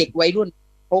เด็กวัยรุ่น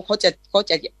เขา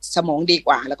จะสมองดีก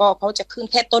ว่าแล้วก็เขาจะขึ้น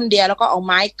แค่ต้นเดียวแล้วก็เอาไ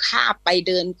ม้คาบไปเ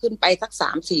ดินขึ้นไปสัก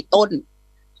 3-4 ต้น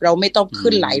เราไม่ต้อง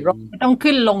ขึ้นหลายรอบไม่ต้อง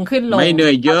ขึ้นลงไม่เหนื่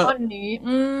อยเยอะ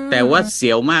แต่ว่าเสี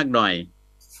ยวมากหน่อย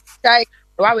ใช่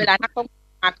แต่ว่าเวลานักท่องเที่ยว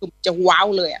มาคือจะว้าว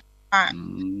เลยว่า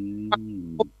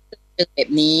เจอแบบ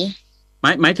นี้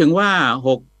หมายถึงว่า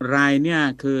6 รายเนี่ย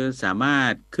คือสามาร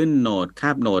ถขึ้นโหนดค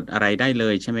าบโหนดอะไรได้เล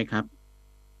ยใช่ไหมครับ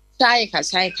ใช่ค่ะ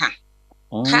ใช่ค่ะ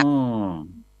อ๋อ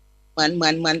เหมื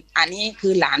อนอันนี้คื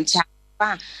อหลานชายว่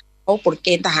าเขาปลดเก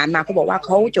ณฑ์ทหารมาเขาบอกว่าเข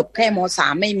าจบแค่ม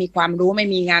.3ไม่มีความรู้ไม่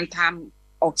มีงานท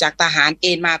ำออกจากทหารเก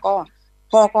ณฑ์มาก็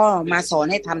พ่อก็มาสอน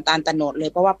ให้ทำตาลโตนดเลย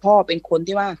เพราะว่าพ่อเป็นคน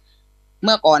ที่ว่าเ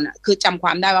มื่อก่อนคือจำคว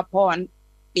ามได้ว่าพ่อ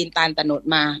ปีนตาลโตนด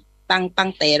มาตั้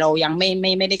งแต่เรายังไ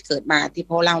ม่ได้เกิดมาที่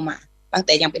พ่อเล่ามาตั้งแ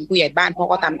ต่ยังเป็นผู้ใหญ่บ้านพ่อ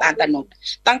ก็ทำตาลโตนด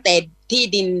ตั้งแต่ที่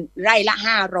ดินไร่ละ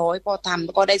500พ่อทำแ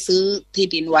ล้วก็ได้ซื้อที่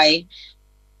ดินไว้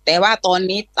แต่ว่าตอน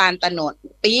นี้ตาลโตนด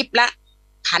ปี๊บละ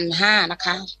1,500นะค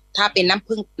ะถ้าเป็นน้ำ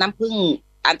ผึ้ง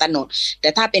ตาลโตนดแต่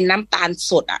ถ้าเป็นน้ำตาล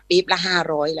สดปี๊บละ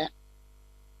500แล้ว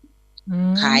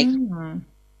ขาย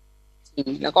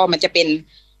แล้วก็มันจะเป็น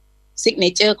ซิกเน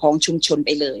เจอร์ของชุมชนไป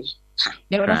เลยค่ะ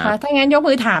เดี๋ยวนะคะถ้างั้นยก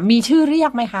มือถามมีชื่อเรีย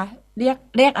กไหมคะเ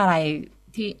รียกอะไร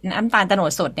ที่น้ำตาลโตน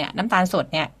ดสดเนี่ยน้ำตาลสด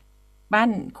เนี่ยบ้าน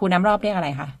ครูน้ำรอบเรียกอะไร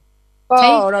คะก็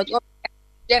เราก็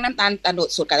เรียกน้ำตาลโตนด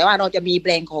สดแต่ว่าเราจะมีแบ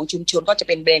รนด์ของชุมชนก็จะเ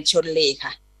ป็นแบรนด์ชนเลค่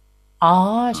ะอ๋อ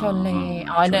ชนเล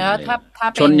อ๋อเนื้อถ้า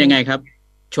เป็นชนยังไงครับ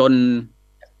ชน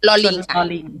ลอลิงค่ะ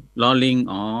ลอลิง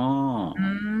อ๋อ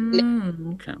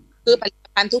ครับคือผลิต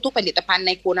ภัณฑ์ทุกๆผลิตภัณฑ์ใ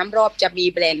นครูน้ำรอบจะมี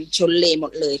แบรนด์ชนเลหม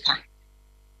ดเลยค่ะ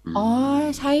อ๋อ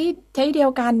ใช้เดีย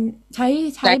วกันใ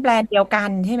ช้แบรนด์เดียวกัน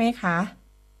ใช่ไหมคะ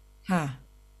ค่ะ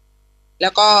แล้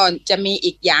วก็จะมี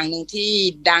อีกอย่างหนึ่งที่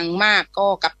ดังมากก็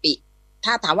กะปิ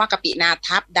ถ้าถามว่ากะปินา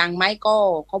ทับดังไหมก็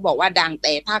เขาบอกว่าดังแ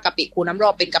ต่ถ้ากะปิครูน้ำรอ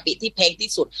บเป็นกะปิที่แพงที่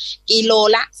สุดกิโล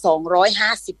ละ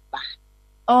250 บาท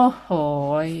โอ้โห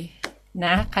น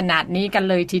ะขนาดนี้กัน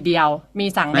เลยทีเดียวมี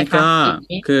สั่งไหมคะ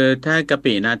คือถ้ากะ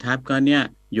ปินาทับก็เนี่ย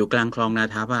อยู่กลางคลองนา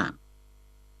ทับอ่ะ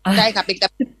ใช่ค่ะเป็นกะ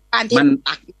ปิบ้านที่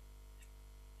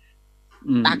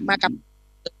ตักมากับ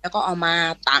แล้วก็เอามา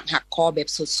ตากหักคอแบบ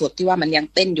สดๆที่ว่ามันยัง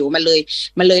เต้นอยู่มันเ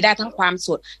ลยได้ทั้งความส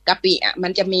ดกะปิมั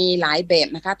นจะมีหลายแบบ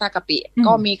นะคะถ้ากะปิ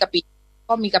ก็มีกะ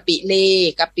ปิเล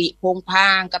กะปิพงพา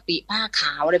งกะปิผ้าข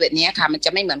าวอะไรแบบนี้ค่ะมันจ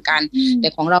ะไม่เหมือนกันแต่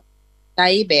ของเราใช้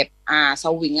แบบส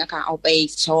วิงอะค่ะเอาไป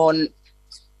ชน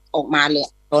ออกมาเลย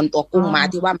โดนตัวกุ้งมา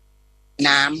ที่ว่า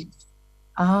น้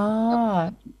ำอ๋อ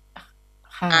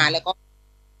ค่ะแล้วก็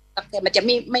มันจะ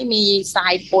ไม่มีทรา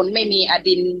ยปนไม่มีอะ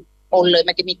ดินปนเลย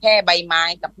มันจะมีแค่ใบไม้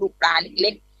กับลูกปลาเล็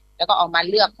กๆแล้วก็เอามา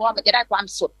เลือกเพราะว่ามันจะได้ความ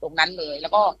สดตรงนั้นเลยแล้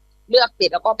วก็เลือกเสร็จ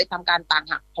แล้วก็ไปทำการต่าง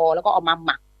หักพอแล้วก็เอามาห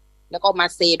มักแล้วก็มา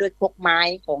เซด้วยครกไม้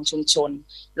ของชุมชน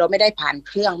เราไม่ได้ผ่านเ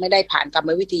ครื่องไม่ได้ผ่านกรรม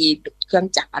วิธีเครื่อง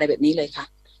จักรอะไรแบบนี้เลยค่ะ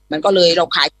มันก็เลยเรา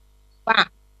ขา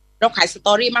ยสต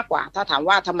อรี่มากกว่าถ้าถาม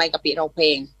ว่าทำไมกะปิเราเพล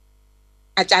ง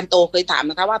อาจารย์โตเคยถาม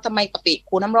นะคะว่าทำไมกะปิ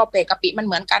ครูน้ำรอบเพลงกะปิมันเ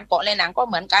หมือนกันเกาะเลยหนังก็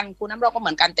เหมือนกันครูน้ำรอบก็เห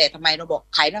มือนกันแต่ทำไมเราบอก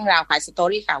ขายเรื่องราวขายสตอ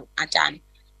รี่ค่ะอาจารย์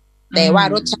แต่ว่า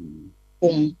รสชาติปรุ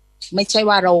งไม่ใช่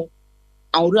ว่าเรา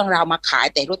เอาเรื่องราวมาขาย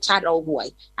แต่รสชาติเราห่วย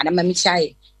อันนั้นมันไม่ใช่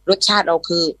รสชาติเรา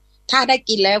คือถ้าได้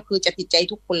กินแล้วคือจะติดใจ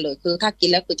ทุกคนเลยคือถ้ากิน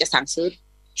แล้วคือจะสั่งซื้อ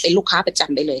เป็นลูกค้าประจ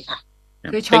ำได้เลยค่ะ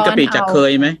เป็นกะปิจากเค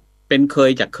ยไหมเป็นเคย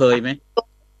จากเคยไหม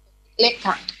เล็ก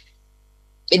ค่ะ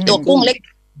เป็นตัวกุ้งเล็ก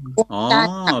อ๋อ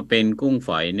เป็นกุ้งฝ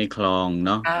อยในคลองเ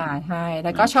นาะใช่แ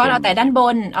ล้วก็ช้อนเอาแต่ด้านบ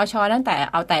นเอาช้อนตั้งแต่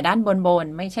เอาแต่ด้านบน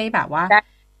ไม่ใช่แบบว่า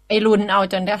ไปรุนเอา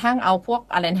จนกระทั่งเอาพวก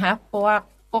อะไรนะพ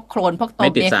วกโคลนพวกต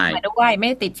มเนี่ยมาด้วยไม่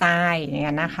ติดทรายอย่าง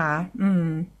นั้นนะคะ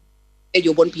จะอ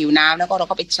ยู่บนผิวน้ำแล้วก็เรา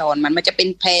ก็ไปช้อนมันจะเป็น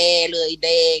แพรเลยแด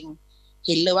งเ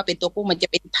ห็นเลยว่าเป็นตัวกุ้งมันจะ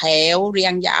เป็นแถวเรีย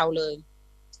งยาวเลย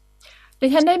ดิ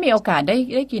ฉันได้มีโอกาส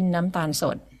ได้กินน้ำตาลส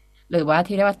ดหรือว่า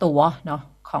ที่เรียกว่าตัวเนาะ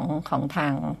ของทา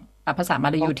งภาษามา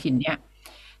ลายูถิ่นเนี่ย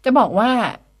จะบอกว่า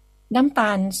น้ำต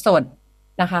าลสด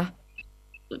นะคะ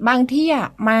บางที่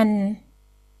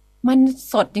มัน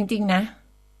สดจริงๆนะ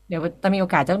เดี๋ยวจะมีโอ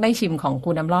กาสจะได้ชิมของ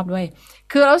คุณน้ำรอบด้วย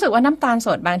คือเรารู้สึกว่าน้ำตาลส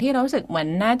ดบางที่เรารู้สึกเหมือน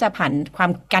น่าจะผ่านความ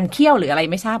การเคี่ยวหรืออะไร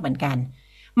ไม่ทราบเหมือนกัน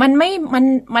มั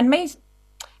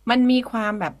นมีควา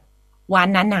มแบบหวาน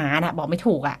หนาๆนะบอกไม่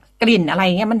ถูกอ่ะกลิ่นอะไรเ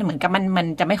งี้ยมันเหมือนกับมัน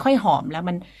จะไม่ค่อยหอมแล้ว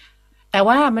มันแต่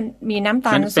ว่ามันมีน้ำต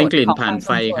าลสดเป็นกลิ่นผ่านไ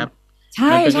ฟครับใ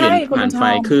ช่ผ่านไฟ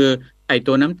คือไอ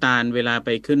ตัวน้ำตาลเวลาไป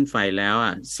ขึ้นไฟแล้วอ่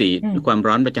ะสีความ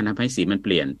ร้อนมันจะทำให้สีมันเป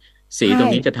ลี่ยนสีตรง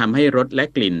นี้จะทำให้รสและ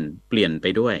กลิ่นเปลี่ยนไป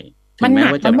ด้วยถึงแม้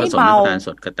ว่าจะผสมน้ำตาลส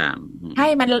ดก็ตามใช่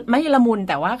มันไม่ละมุน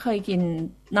แต่ว่าเคยกิน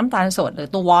น้ำตาลสดหรือ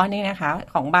ตัววอนี่นะคะ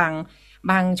ของ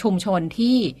บางชุมชน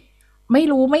ที่ไม่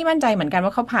มั่นใจเหมือนกันว่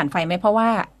าเขาผ่านไฟไหมเพราะว่า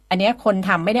อันนี้คนท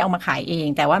ำไม่ได้เอามาขายเอง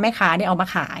แต่ว่าแม่ค้าเนี่ยเอามา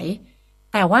ขาย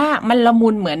แต่ว่ามันละมุ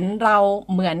นเหมื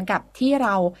อนกับที่เร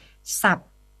าสับ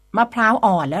มะพร้าว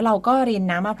อ่อนแล้วเราก็ริน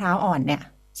น้ำมะพร้าวอ่อนเนี่ย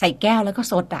ใส่แก้วแล้วก็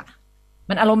ซดอ่ะ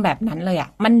มันอารมณ์แบบนั้นเลยอ่ะ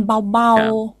มันเบา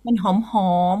ๆมันหอ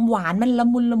มหวานมันละ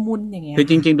มุนอย่างเงี้ยคือ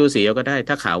จริงๆดูสีก็ได้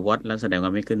ถ้าขาววอดแล้วแสดงว่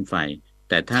าไม่ขึ้นไฟ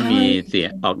แต่ถ้ามีเสีย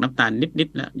ออกน้ำตาลนิด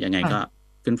ๆแล้วยังไงก็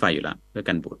ขึ้นไฟอยู่แล้วด้วย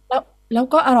กันบูด แล้ว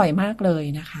ก็อร่อยมากเลย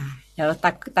นะคะเดี๋ยวแต่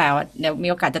เดี๋ยวมี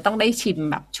โอกาสจะต้องได้ชิม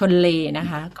แบบชลเลนะ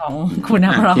คะของคุณ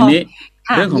น้ำร้อนทีนี้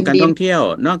เรื่องของการท่องเที่ยว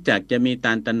นอกจากจะมีต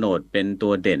าลโตนดเป็นตั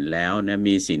วเด่นแล้วนะ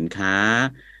มีสินค้า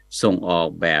ส่งออก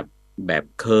แบบ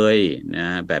เคยนะ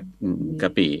แบบก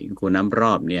ะปิคุณน้ำร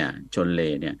อบเนี่ยชลเล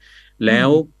เนี่ยแล้ว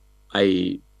ไอ้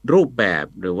รูปแบบ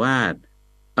หรือว่า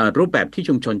รูปแบบที่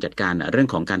ชุมชนจัดการเรื่อง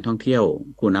ของการท่องเที่ยว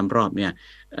คุณน้ำรอบเนี่ย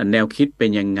แนวคิดเป็น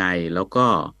ยังไงแล้วก็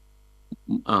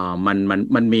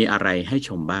มันมีอะไรให้ช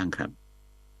มบ้างครับ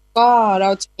ก็เรา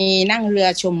จะมีนั่งเรือ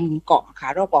ชมเกาะค่ะ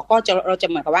รอบเกาะก็เราจะ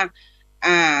เหมือนกับว่า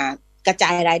กระจา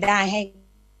ยรายได้ให้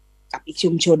กับอีกชุ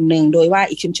มชนหนึ่งโดยว่า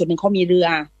อีกชุมชนหนึ่งเขามีเรือ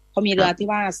ที่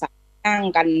ว่านั่ง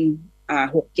กัน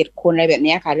6-7 คนอะไรแบบ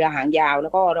นี้ค่ะเรือหางยาวแล้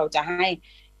วก็เราจะให้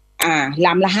ล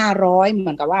ำละ500เห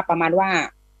มือนกับว่าประมาณว่า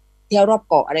เที่ยวรอบ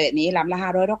เกาะอะไรแบบนี้ลำละ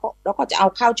500แล้วก็จะเอา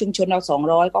เข้าชุมชนเรา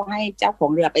200ก็ให้เจ้าของ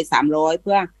เรือไป300เ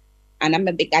พื่ออันนั้น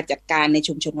มันเป็นการจัดการใน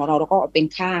ชุมชนของเราแล้วก็เป็น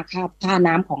ค่า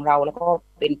น้ำของเราแล้วก็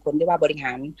เป็นคนที่ว่าบริห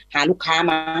ารหาลูกค้า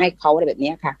มาให้เขาอะไรแบบ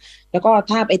นี้ค่ะแล้วก็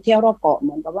ถ้าไปเที่ยวรอบเกาะเห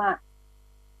มือนกับว่า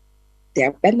เดี๋ยว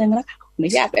แป๊บนึงนะคะอนุ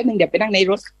ญาตแป๊บนึงเดี๋ยวไปนั่งใน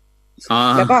รถ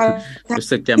แล้วก็รู้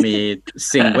สึกจะมี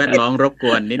สิ่งแวดล้อมรบก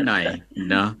วนนิดหน่อย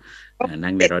เนาะ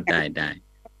นั่งในรถได้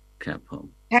ครับผม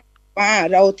ว่า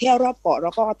เราเที่ยวรอบเกาะแล้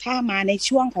วก็ถ้ามาใน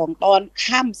ช่วงของตอน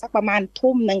ค่ำสักประมาณ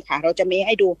ทุ่มนึงค่ะเราจะมีใ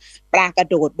ห้ดูปลากระ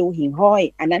โดดดูหิ่งห้อย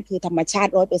อันนั้นคือธรรมชา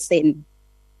ติ 100%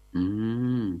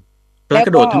ปลาก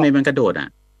ระโดดทำไมมันกระโดดอ่ะ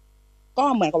ก็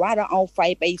เหมือนกับว่าเราเอาไฟ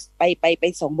ไป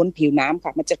ส่องบนผิวน้ำค่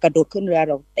ะมันจะกระโดดขึ้นเรือ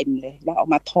เราเต็มเลยแล้วเอา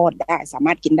มาทอดได้สาม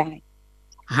ารถกินได้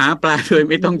หาปลาโดย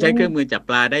ไม่ต้องใช้เครื่องมือจับ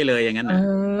ปลาได้เลยอย่างนั้นนะ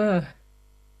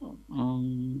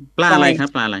ปลาอะไรครั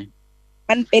บปลาอะไร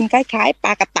มันเป็นคล้ายๆปล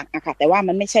ากระตักอะค่ะแต่ว่า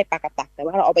มันไม่ใช่ปลากระตักแต่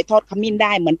ว่าเราเอาไปทอดขมิ้นไ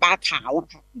ด้เหมือนปลาขาวอะ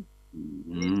ค่ะ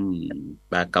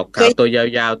ปลาขาวตัวยา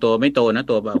วๆตัวไม่โตนะ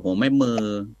ตัวแบบโหไม่มือ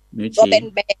นิ้วชี้ตัวเป็น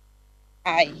แบนใ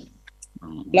ช่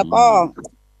แล้วก็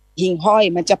หิ่งห้อย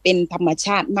มันจะเป็นธรรมช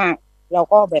าติมากเรา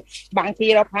ก็แบบบางที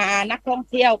เราพานักท่อง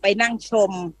เที่ยวไปนั่งช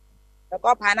มแล้วก็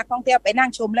พานักท่องเที่ยวไปนั่ง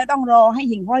ชมแล้วต้องรอให้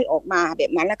หิ่งห้อยออกมาแบ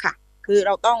บนั้นแหละค่ะคือเ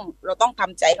ราต้องท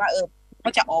ำใจว่าเข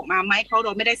าจะออกมาไหมเขาเร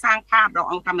าไม่ได้สร้างภาพเราเ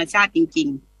อาธรรมชาติจริง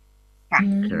ๆค่ะ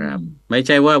ครับไม่ใ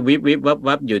ช่ว่าวิบ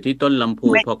วับอยู่ที่ต้นลำพู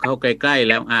พอเข้าใกล้ๆ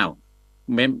แล้วอ้าว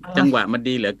จังหวะมัน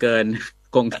ดีเหลือเกิน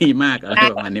คงที่มากอะไร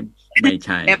ประมาณนี้ไม่ใ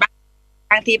ช่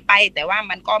บางทีไปแต่ว่า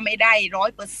มันก็ไม่ได้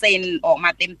 100% ออกมา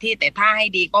เต็มที่แต่ถ้าให้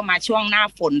ดีก็มาช่วงหน้า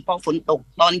ฝนพอฝนตก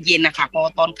ตอนเย็นนะคะพอ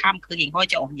ตอนค่ำคือหิ่งห้อย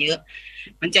จะออกเยอะ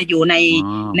มันจะอยู่ใ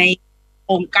นต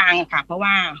รงกลางค่ะเพราะ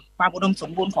ว่าความอุดมส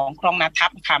มบูรณ์ของคลองนาทั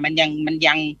บค่ะมันยั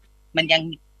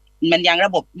งร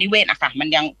ะบบนิเวศอะค่ะมัน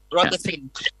ยัง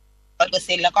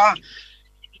 100% แล้วก็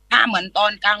ถ้าเหมือนตอ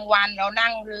นกลางวันเรานั่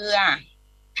งเรือ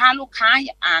ถ้าลูกค้า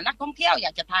นักท่องเที่ยวอย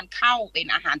ากจะทานข้าวเป็น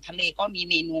อาหารทะเลก็มี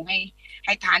เมนูใ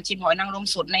ห้ทานชิมหอยนางรม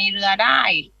สดในเรือได้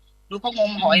ดูเขาง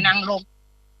มหอยนางรม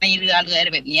ในเรืออะไร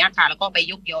แบบนี้ค่ะแล้วก็ไป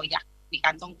ยกยอยักษ์มีก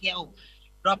ารท่องเที่ยว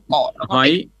รอบเกาะแล้วก็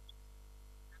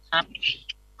ครับ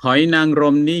หอยนางร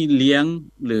มนี่เลี้ยง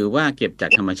หรือว่าเก็บจา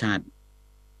กธรรมชาติ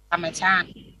ธรรมชาติ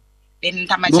เป็น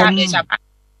ธรรมชาติเลยครับ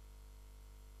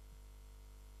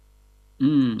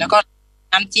แล้วก็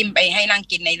น้ำจิ้มไปให้นั่ง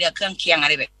กินในเรือเครื่องเคียงอะ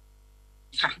ไรแบบ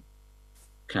ค่ะ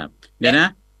ครับเดี๋ยวนะ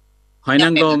หอยน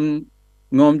างรม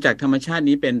งมจากธรรมชาติ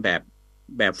นี้เป็นแ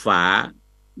บบฝา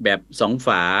แบบ2 ฝ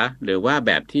าหรือว่าแ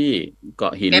บบที่เกา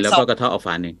ะหินแล้วก็กระเทาะเอาฝ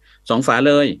าหนึ่ง2 ฝา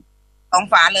เลย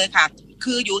2 ฝาเลยค่ะ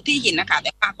คืออยู่ที่หินนะคะแ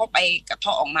ต่ป้าก็ไปกระเท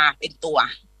าะออกมาเป็นตัว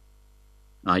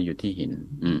อยู่ที่หิน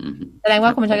แสดงว่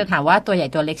าคุณผู้ชมจะถามว่าตัวใหญ่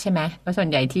ตัวเล็กใช่ไหมเพราะส่วน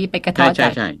ใหญ่ที่ไปกระเทาะจา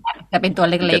กจะเป็นตัว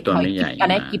เล็กๆหอยอะ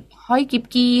ไรห้อยกิบ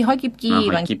กี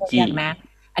บางตัวอย่างนะ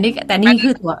อันนี้แต่นี่คื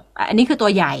อตัว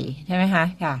ใหญ่ใช่ไหมคะ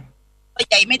ค่ะตัว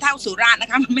ใหญ่ไม่เท่าสุราษฎร์นะ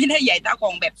คะมันไม่ได้ใหญ่เท่าข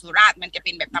องแบบสุราษฎร์มันจะเ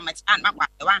ป็นแบบธรรมชาติมากกว่า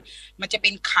แต่ว่ามันจะเป็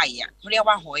นไข่เขาเรียก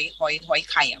ว่าหอย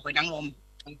ไข่หอยนางรม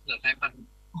เผือกไข่มัน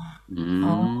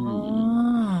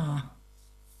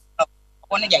ค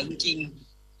นใหญ่จริง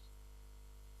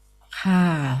ค่ะ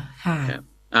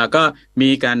ก็มี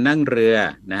การนั่งเรือ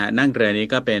นะฮะนั่งเรือนี้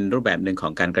ก็เป็นรูปแบบหนึ่งขอ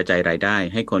งการกระจายรายได้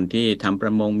ให้คนที่ทำปร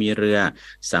ะมงมีเรือ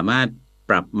สามารถ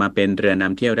ปรับมาเป็นเรือน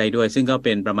ำเที่ยวได้ด้วยซึ่งก็เ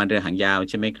ป็นประมาณเรือหางยาว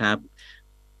ใช่ไหมครับ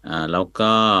แล้ว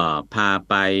ก็พา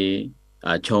ไป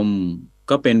ชม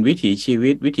ก็เป็นวิถีชี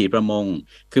วิตวิถีประมง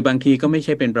คือบางทีก็ไม่ใ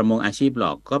ช่เป็นประมงอาชีพหร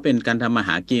อกก็เป็นการทำมาห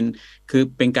ากินคือ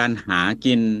เป็นการหา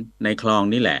กินในคลอง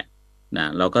นี่แหละนะ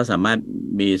เราก็สามารถ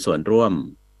มีส่วนร่วม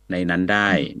ในนั้นไ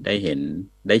ด้เห็น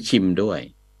ได้ชิมด้วย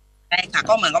ใช่ค่ะ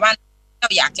ก็เหมือนกับว่าเรา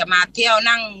อยากจะมาเที่ยว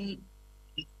นั่ง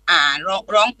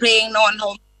ร้องเพลงนอนโฮ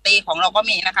มสเตย์ของเราก็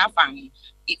มีนะคะ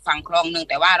อีกฝั่งคลองนึง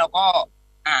แต่ว่าเราก็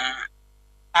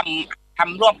ท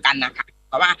ำร่วมกันนะคะเ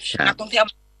พราะว่านักท่องเที่ยว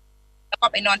ก็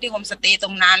ไปนอนที่โฮมสเตย์ตร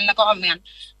งนั้นแล้วก็เห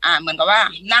มือนกับว่า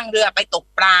นั่งเรือไปตก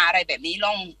ปลาอะไรแบบนี้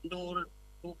ล่อง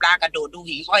ดูปลากระโดดดู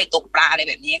หิ่งห้อยตกปลาอะไร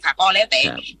แบบนี้ค่ะก็แล้วแต่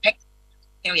แพ็ค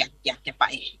เที่ยวอยากจะไป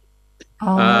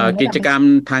กิจกรรม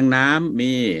ทางน้ำ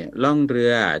มีล่องเรื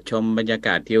อชมบรรยาก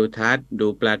าศทิวทัศน์ดู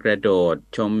ปลากระโดด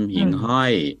ชมหิ่งห้อ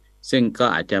ยซึ่งก็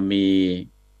อาจจะ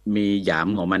มีหยาม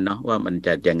ของมันเนาะว่ามันจ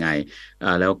ะยังไง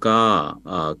แล้วก็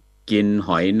กินห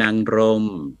อยนางรม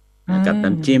กับ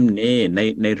น้ำจิ้มนี่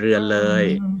ในเรือเลย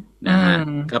นะฮะ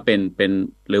ก็เป็น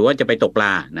หรือว่าจะไปตกปล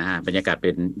านะฮะบรรยากาศเ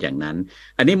ป็นอย่างนั้น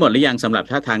อันนี้หมดหรือยังสำหรับ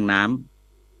ท่าทางน้ำ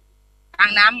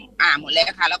หมดแล้ว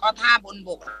ค่ะแล้วก็ท่าบนบ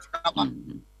กแล้ว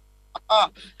ก็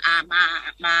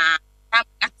มาถ้า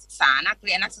นักเ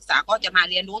รียนนักศึกษาก็จะมา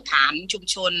เรียนรู้ฐานชุม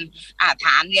ชนฐ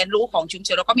านเรียนรู้ของชุมช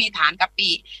นแล้วก็มีฐานกะปิ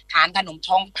ฐานขนมท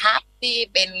องพับที่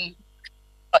เป็น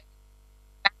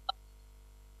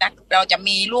เราจะ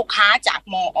มีลูกค้าจาก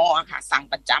มอ.ค่ะสั่ง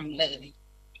ประจำเลย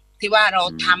ที่ว่าเรา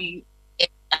ท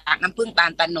ำจากน้ำผึ้งตา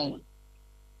ลตะโนด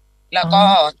แล้วก็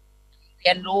เ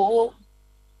รียนรู้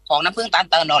ของน้ำผึ้งตาล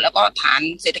ตะโนดแล้วก็ฐาน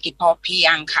เศรษฐกิจพอเพีย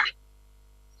งค่ะ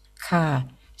ค่ะ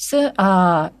ซึ่ง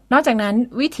นอกจากนั้น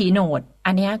วิถีโหนด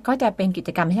อันนี้ก็จะเป็นกิจ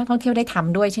กรรมที่นักท่องเที่ยวได้ท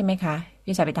ำด้วยใช่ไหมคะ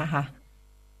พี่สาวิตาคะ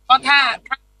ก็ถ้า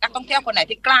นักท่องเที่ยวคนไหน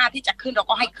ที่กล้าที่จะขึ้นเรา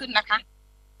ก็ให้ขึ้นนะคะ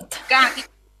กล้าที่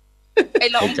ไป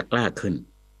ลองจะกล้าขึ้น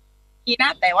อีน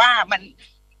ะแต่ว่ามัน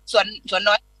ส่วน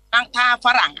น้อยถ้าฝ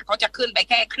รั่งเขาจะขึ้นไป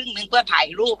แค่ครึ่งนึงเพื่อถ่าย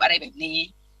รูปอะไรแบบนี้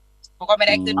เขาก็ไม่ไ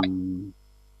ด้ขึ้นไป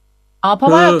เพรา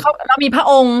ะว่าเรามีพระ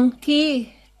องค์ที่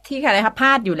อะไรคะพ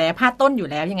าดอยู่แล้วพาดต้นอยู่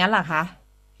แล้วอย่างนั้นเหรอคะ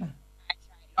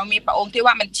เรามีพระองค์ที่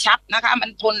ว่ามันชัดนะคะมัน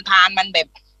ทนทานมันแบบ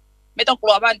ไม่ต้องก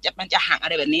ลัวว่ามันจะหักอะ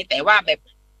ไรแบบนี้แต่ว่าแบบ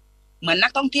เหมือนนั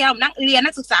กท่องเที่ยวนักเรียน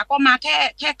นักศึกษาก็มาแ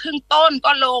ค่ครึ่งต้น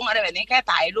ก็ลงอะไรแบบนี้แค่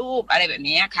ถ่ายรูปอะไรแบบ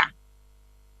นี้ค่ะ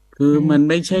คือมัน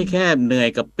ไม่ใช่แค่เหนื่อย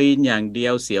กับปีนอย่างเดีย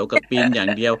วเสียวกับปีนอย่าง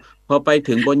เดียวพอไป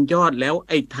ถึงบนยอดแล้ว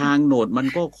ไอ้ทางโหนดมัน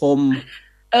ก็คม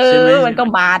ใช่ไหมมันก็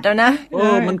บาดแล้วนะ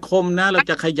มันคมนะเรา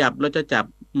จะขยับเราจะจับ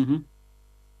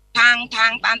ทา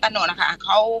งตาลตะโนดนะคะเข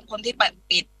าคนที่ไป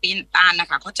ปีนตาลนะ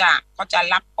คะเขาจะ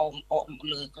รับอม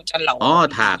เลยเขาจะเหลา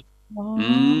ถาก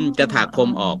จะถากคม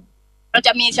ออกเราจ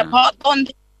ะมีเฉพาะต้น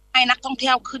ที่ให้นักท่องเ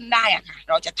ที่ยวขึ้นได้อ่ะค่ะ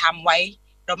เราจะทำไว้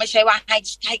เราไม่ใช่ว่าใ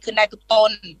ห้ขึ้นได้ทุกต้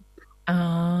น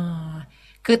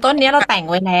คือต้นนี้เราแต่ง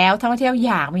ไว้แล้วท่องเที่ยว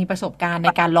อยากมีประสบการณ์ใน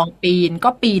การลองปีนก็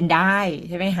ปีนได้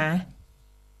ใช่ไหมคะ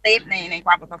เซฟในค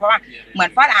วามปลอดภัยเพราะว่าเหมือน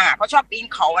ฝรั่งเขาชอบปีน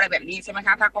เขาอะไรแบบนี้ใช่ไหมค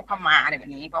ะถ้าเขาเข้ามาอะไรแบ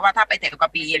บนี้เพราะว่าถ้าไปแถวกระ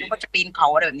บี่เขาก็จะปีนเขา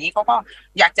อะไรแบบนี้เขาก็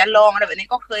อยากจะลองอะไรแบบนี้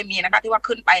ก็เคยมีนะคะที่ว่า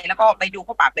ขึ้นไปแล้วก็ไปดูเข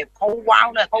าป่าแบบเขาว้าว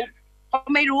เลยเขา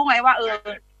ไม่รู้ไงว่า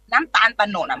น้ำตาลตะ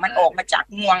โนดมันออกมาจาก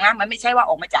งวงนะมันไม่ใช่ว่า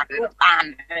ออกมาจากลูกตาล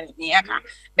อะไรแบบนี้ค่ะ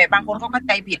แบบบางคนเขาเข้าใ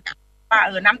จผิดว่า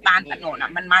น้ำตาลตะโนด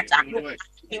มันมาจากลูก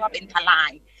ที่ว่าเป็นทลา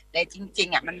ยแต่จริง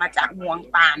ๆมันมาจากงวง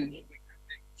ตาล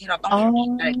ที่เราต้อง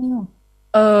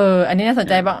อันนี้น่าสน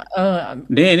ใจบ้าง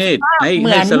นี่ใ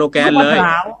ห้สโลแกนเลย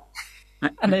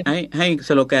ให้ส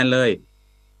โลแกนเลย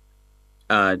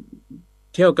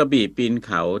เที่ยวกระบี่ปีนเ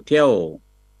ขาเที่ยว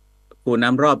คูน้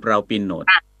ำรอบเราปีนโหนด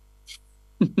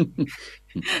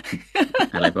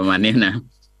อะไรประมาณนี้นะ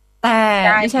แต่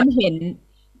ดิฉันเ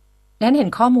ห็น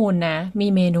ข้อมูลนะมี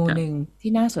เมนูหนึ่ง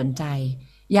ที่น่าสนใจ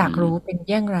อยากรู้เป็น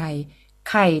อย่างไร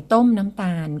ไข่ต้มน้ำต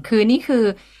าลคือนี่คือ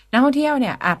นักท่องเที่ยวเ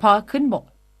นี่ยพอขึ้นบก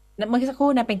เมื่อสักครู่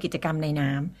นะเป็นกิจกรรมใน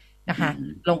น้ำนะคะ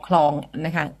ลงคลองน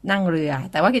ะคะนั่งเรือ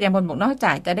แต่ว่ากิจกรรมบนบกนอกจ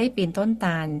ากจะได้ปีนต้นต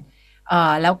าล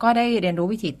แล้วก็ได้เรียนรู้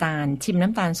วิถีตาลชิมน้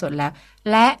ำตาลสดแล้ว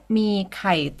และมีไ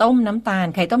ข่ต้มน้ำตาล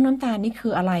ไข่ต้มน้ำตาลนี่คื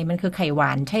ออะไรมันคือไข่หว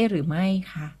านใช่หรือไม่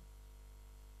คะ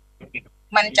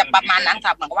มันจะประมาณนั้นค่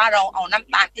ะเหมือนว่าเราเอาน้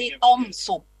ำตาลที่ต้ม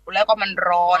สุกแล้วก็มัน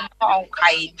ร้อนก็เอาไ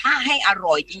ข่ถ้าให้อ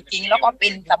ร่อยจริงๆแล้วก็เป็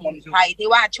นสมุนไพรที่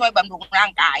ว่าช่วยบำรุงร่า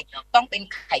งกายต้องเป็น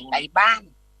ไข่ไก่บ้า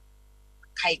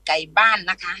น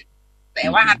นะคะแต่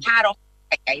ว่าถ้าเรา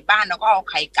ไก่บ้านเราก็เอา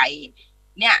ไข่ไก่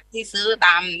เนี่ยที่ซื้อต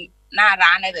ามหน้าร้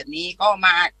านอะไรแบบนี้ก็ม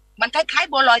ามันคล้าย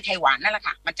ๆบัวลอยไข่หวานนั่นแหละ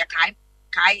ค่ะมันจะคล้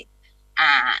าย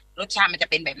รสชาติมันจะ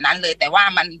เป็นแบบนั้นเลยแต่ว่า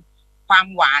มันความ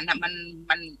หวาน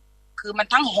มันคือมัน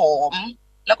ทั้งหอม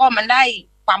แล้วก็มันได้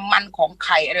ความมันของไ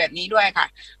ข่อะไรแบบนี้ด้วยค่ะ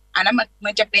อันนั้นมั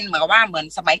นจะเป็นเหมือนว่าเหมือน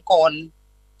สมัยก่อน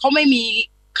เขาไม่มี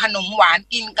ขนมหวาน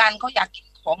กินกันเขาอยากกิน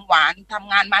ของหวานท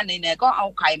ำงานมาเหนื่อยๆก็เอา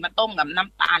ไข่มาต้มกับน้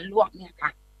ำตาลลวกเนี่ยค่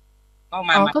ะ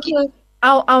ก็คือ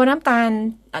เอาน้ำต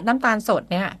าลสด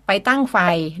เนี่ยไปตั้งไฟ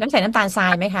แล้วใส่น้ำตาลทรา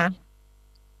ยไหมคะ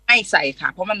ไม่ใส่ค่ะ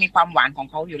เพราะมันมีความหวานของ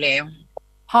เขาอยู่แล้ว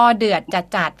พอเดือด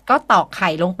จัดก็ตอกไข่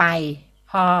ลงไป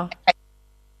พอ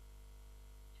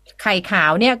ไข่ขา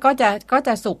วเนี่ยก็จ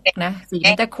ะสุกนะสี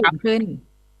มันจะขุ่นขึ้น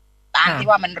ตาลที่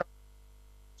ว่ามัน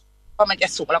ก็มันจะ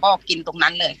สุกแล้วก็กินตรงนั้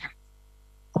นเลยค่ะ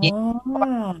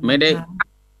ไม่ไ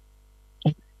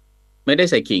ด้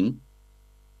ใส่ขิง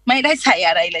ไม่ได้ใส่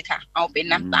อะไรเลยค่ะเอาเป็น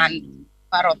น้ำตาล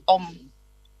มาเราต้ม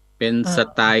เป็นส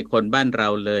ไตล์คนบ้านเรา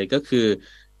เลยก็คือ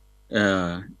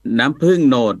น้ำผึ้ง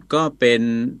โหนดก็เป็น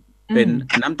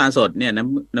น้ำตาลสดเนี่ย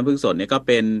น้ำผึ้งสดเนี่ยก็เ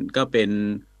ป็น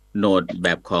โหนดแบ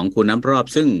บของคุณน้ำรอบ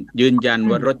ซึ่งยืนยัน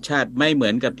ว่ารสชาติไม่เหมื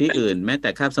อนกับที่อื่นแม้แต่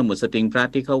คาบสมุทรสตริงพระ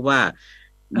ที่เขาว่า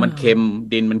มันเค็ม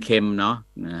ดินมันเค็มเนาะ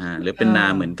นะฮะหรือเป็นนา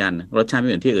เหมือนกันรสชาติไม่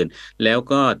เหมือนที่อื่นแล้ว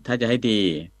ก็ถ้าจะให้ดี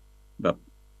แบบ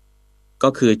ก็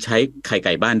คือใช้ไข่ไ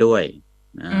ก่บ้านด้วย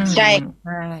ใช่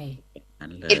นั่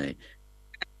นเลย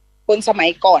คนสมัย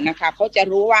ก่อนนะคะเขาจะ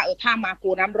รู้ว่าถ้ามากู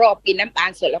น้ำรอบกินน้ำตาล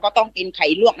สดแล้วก็ต้องกินไข่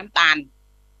ลวกน้ำตาล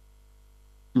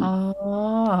อ๋อ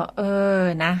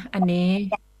นะอันนี้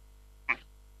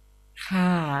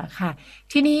ค่ะ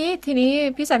ทีนี้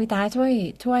พี่สาวิตา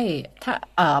ช่วยถ้า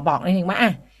บอกนิดนึงว่า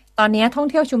ตอนนี้ท่อง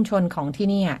เที่ยวชุมชนของที่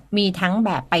นี่มีทั้งแ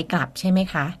บบไปกลับใช่ไหม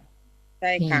คะใ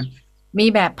ช่ค่ะมี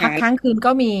แบบพักค้างคืน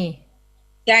ก็มี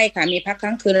ใช่ค่ะมีพักค้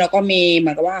างคืนแล้วก็มีเหมื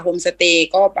อนกับว่าโฮมสเตย์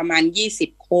ก็ประมาณ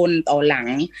20 คนต่อหลัง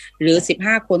หรือ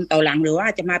15 คนต่อหลังหรือว่า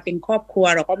จะมาเป็นครอบครัว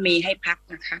เราก็มีให้พัก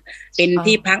นะคะเป็น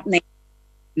ที่พักใน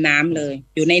น้ำเลย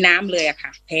อยู่ในน้ำเลยอะค่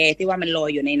ะแพที่ว่ามันลอย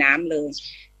อยู่ในน้ำเลย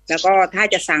แล้วก็ถ้า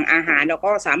จะสั่งอาหารเรา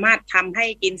ก็สามารถทำให้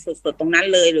กินสดๆตรงนั้น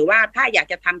เลยหรือว่าถ้าอยาก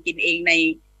จะทำกินเอง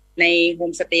ในโฮ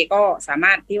มสเตย์ก็สาม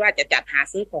ารถที่ว่าจะจัดหา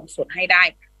ซื้อของสดให้ได้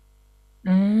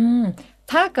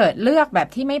ถ้าเกิดเลือกแบบ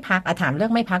ที่ไม่พักถามเลือ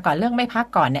กไม่พักก่อนเลือกไม่พัก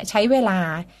ก่อนเนี่ยใช้เวลา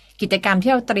กิจกรรม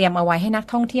ที่เราเตรียมเอาไว้ให้นัก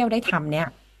ท่องเที่ยวได้ทำเนี่ย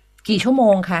กี่ชั่วโม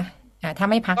งคะถ้า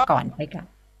ไม่พักก่อนไปกัน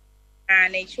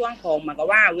ในช่วงของเหมือนกับ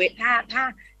ว่า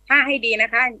ถ้าให้ดีน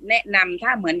ะคะแนะนำถ้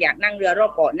าเหมือนอยากนั่งเรือรอ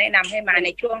บเกาะแนะนำให้มาใน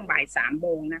ช่วงบ่าย3 โม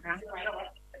งนะคะ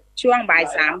ช่วงบ่าย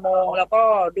3 โมงแล้วก็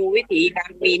ดูวิถีกา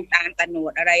รปีนตาลตะโน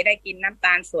ดอะไรได้กินน้ำต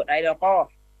าลสดอะไรแล้วก็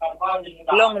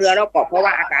ล่องเรือรอบเกาะเพราะว่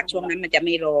าอากาศช่วงนั้นมันจะไ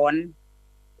ม่ร้อน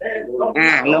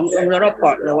ลงเรือรอบเก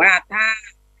าะหรือว่าถ้า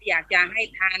อยากจะให้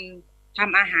ท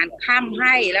ำอาหารค่ำใ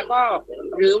ห้แล้วก็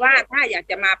หรือว่าถ้าอยาก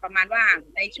จะมาประมาณว่า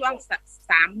ในช่วง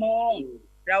3 โมง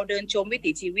เราเดินชมวิ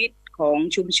ถีชีวิตของ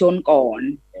ชุมชนก่อน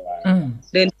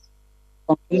เดินข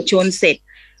องชุมชนเสร็จ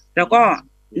แล้วก็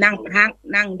นั่งพัก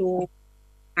นั่งดู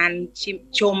การ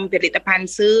ชมผลิตภัณ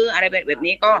ฑ์ซื้ออะไรแบบ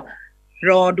นี้ก็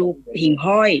รอดูหิ่ง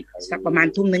ห้อยสักประมาณ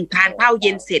ทุ่ม 1ทานข้าวเ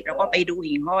ย็นเสร็จแล้วก็ไปดู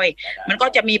หิ่งห้อยมันก็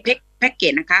จะมีแพ็กเก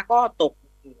จนะคะก็ตก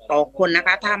ต่อคนนะค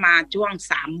ะถ้ามาช่วง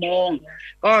3 โมง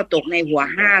ก็ตกในหัว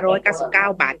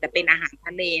599 บาทแต่เป็นอาหารท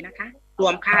ะเลนะคะรว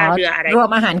มค่าเรืออะไรรวม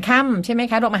อาหารค่ำใช่ไหม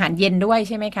คะรวมอาหารเย็นด้วยใ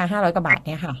ช่ไหมคะ500 กว่าบาทเ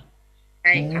นี่ยค่ะใ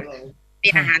ช่ค่ะเป็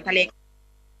นอาหารทะเล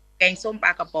แกงส้มปล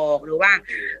ากระบอกหรือว่า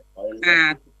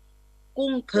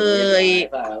กุ้งเคย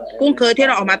ที่เ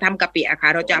ราเอามาทำกะปิอะค่ะ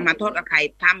เราจะเอามาทอดกับไข่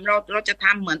เราจะท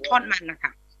ำเหมือนทอดมันนะค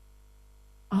ะ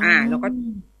แล้วก็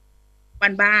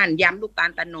บ้านยำลูกตา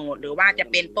ลตะโนดหรือว่าจะ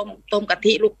เป็นต้มกะ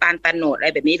ทิลูกตาลตะโนดอะไร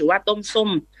แบบนี้หรือว่าต้มส้ม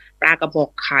ปลากระบอก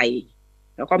ไข่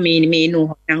แล้วก็มีเมนู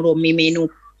นางรมมีเมนู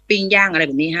ปิ้งย่างอะไร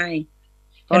แบบนี้ให้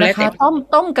ก็แล้วแต่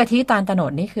ต้มกะทิตาลตะโน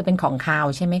ดนี่คือเป็นของคาว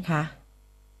ใช่ไหมคะ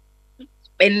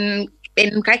เป็น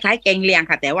คล้ายๆแกงเลียง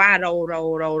ค่ะแต่ว่าเรา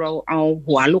เอา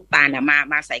หัวลูกตาล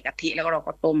มาใส่กะทิแล้วก็เรา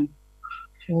ก็ต้ม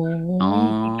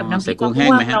กับน้ำใส่กุ้งแห้ง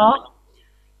ไหมฮะ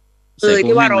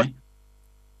ที่ว่าเรา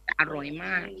อร่อยม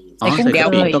ากใส่กะ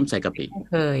ปิต้มใส่กะปิ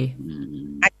เคย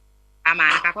อามา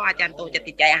นะคะเพราะอาจารย์โตจะ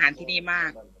ติดใจอาหารที่นี่มา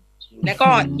กแล้วก็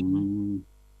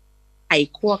ไข่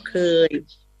คั่วเคย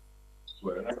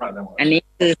อันนี้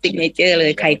คือซิกเนเจอร์เล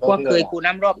ยไข่คั่วเคยกู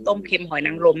น้ำรอบต้มเค็มหอยน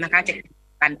างรมนะคะจะ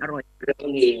กันอร่อย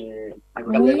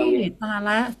ตาล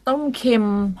ะต้มเค็ม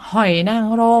หอยนาง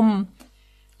รม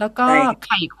แล้วก็ไ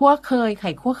ข่คั่วเ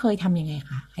คยทำยังไง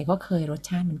คะไข่คั่วเคยรส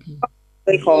ชาติมันคือเค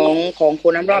ยของคุ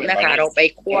ณน้ำรอบนะคะเราไป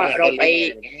คั่วเราไป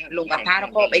ลงกระทะแล้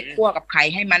วก็ไปคั่วกับไข่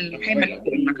ให้มัน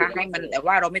ขุ่นนะคะให้มันแต่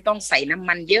ว่าเราไม่ต้องใส่น้ำ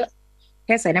มันเยอะแ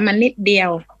ค่ใส่น้ำมันนิดเดียว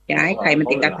อย่าให้ไข่มัน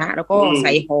ติดกระทะแล้วก็ใ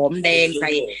ส่หอมแดงใ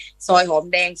ส่ซอยหอม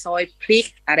แดงซอยพริก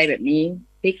อะไรแบบนี้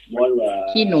พริก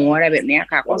ขี้หนูอะไรแบบนี้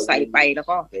ค่ะก็ใส่ไปแล้ว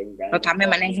ก็เราทำให้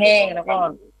มันแห้งๆแล้วก็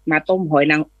มาต้มหอย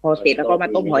นางพอเสร็จแล้วก็มา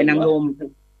ต้มหอยนางรม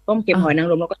ต้มเค็มหอยนาง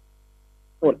รมแล้วก็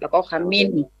สดแล้วก็ขมิ้น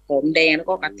หอมแดงแล้ว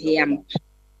ก็กระเทียม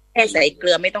แค่ใส่เก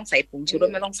ลือไม่ต้องใส่ผงชูรส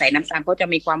ไม่ต้องใส่น้ำตาลเพราะจะ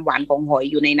มีความหวานของหอย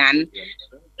อยู่ในนั้น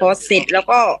พอเสร็จแล้ว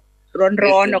ก็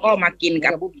ร้อนๆแล้วก็มากินกั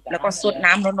บแล้วก็ซด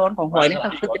น้ำร้อนๆของหอยนี่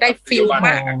คือจะได้ฟิลม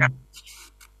ากค่ะ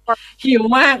หิว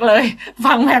มากเลย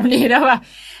ฟังแบบนี้แล้วว่า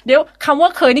เดี๋ยวคำว่า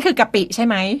เคยนี่คือกะปิใช่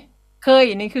ไหมเคย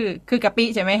นี่คือกะปิ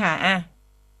ใช่ไหมคะ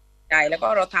ใช่แล้วก็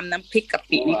เราทำน้ำพริกกะ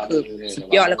ปินี่คือสุด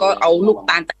ยอดแล้วก็เอาลูก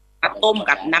ตาลมาต้ม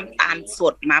กับน้ำตาลส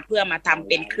ดมาเพื่อมาทำเ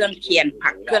ป็นเครื่องเคียงผั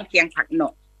กหน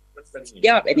กย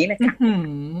อดแบบนี้เลยค่ะ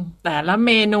แต่ละเ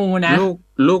มนูนะ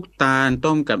ลูกตาล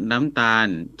ต้มกับน้ำตาล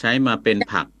ใช้มาเป็น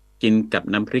ผักกินกับ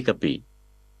น้ำพริกกะปิ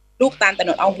ลูกตาลตะโน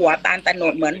ดเอาหัวตาลตะโน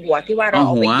ดเหมือนหัวที่ว่าเราเ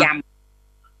อาไปย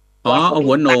เอา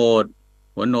หัวโหนด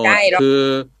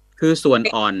คือส่วน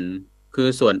อ่อนคือ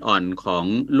ส่วนอ่อนของ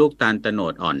ลูกตาลโตน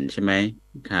ดอ่อนใช่ไหม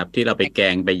ครับที่เราไปแก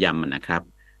งไปยำนะครับ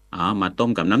มาต้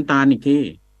มกับน้ำตาลอีกที่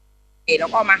แล้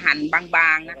วก็มาหั่นบ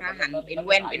างๆนะคะหั่นเป็นแ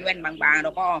ว่นบางๆแ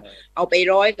ล้วก็เอาไป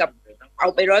ร้อยกับ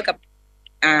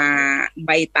ใ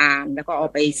บตาลแล้วก็เอา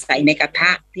ไปใส่ในกระท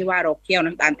ะที่ว่าเราเคี่ยว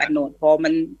น้ำตาลโตนดพอมั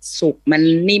นสุกมัน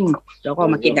นิ่มแล้วก็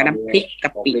มากินกับน้ำพริกก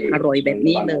ะปิอร่อยแบบ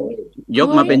นี้เลยยก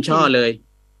มาเป็นช่อเลย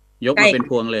ยกมาเป็น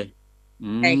พวงเลย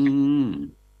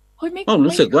ผม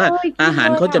รู้สึกว่าอาหาร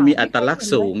เขาจะมีอัตลักษณ์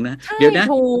สูงนะเดี๋ยวนะ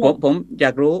ผมอย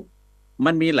ากรู้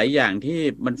มันมีหลายอย่างที่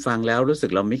มันฟังแล้วรู้สึก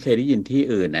เราไม่เคยได้ยินที่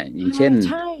อื่นอ่ะอย่างเช่น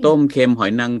ต้มเค็มหอ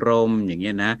ยนางรมอย่างเ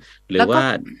งี้ยนะหรือว่า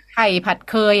ไข่ผัด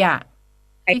เคยอ่ะ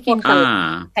ที่กิน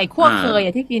ไข่คั่วเคย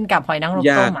ที่กินกับหอยนางรม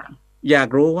ต้มอ่ะอยาก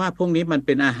รู้ว่าพวกนี้มันเ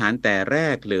ป็นอาหารแต่แร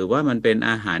กหรือว่ามันเป็น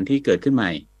อาหารที่เกิดขึ้นให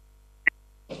ม่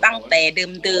ตั้งแต่เ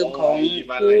ดิมของ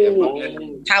ผู้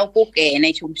เฒ่าผู้แก่ใน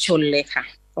ชุมชนเลยค่ะ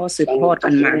ก็สืบทอดกั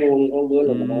นมา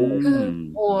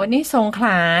โอ้นี่สงขล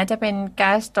าจะเป็น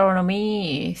gastronomy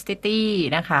city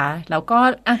นะคะแล้วก็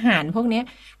อาหารพวกนี้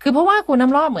คือเพราะว่าคุณน้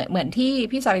ำรอบเหมือนที่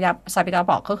พี่สาปิตา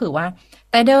บอกก็คือว่า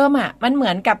แต่เดิมอ่ะมันเหมื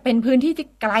อนกับเป็นพื้นที่ที่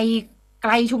ไก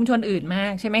ลชุมชนอื่นมา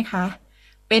กใช่ไหมคะ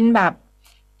เป็นแบบ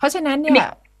เพราะฉะนั้นเนี่ย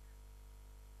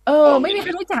ไม่มีใคร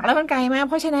รู้จักแล้วมันไกลมาก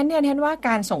เพราะฉะนั้นเนี่ยท่านว่าก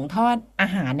ารส่งทอดอา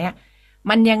หารเนี่ย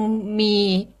มันยังมี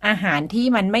อาหารที่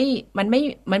มันไม่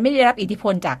ได้รับอิทธิพ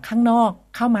ลจากข้างนอก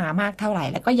เข้ามามากเท่าไหร่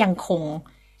แล้วก็ยังคง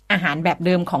อาหารแบบเ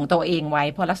ดิมของตัวเองไว้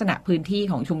เพราะลักษณะพื้นที่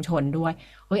ของชุมชนด้วย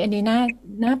อันนี้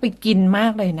น่าไปกินมา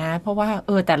กเลยนะเพราะว่า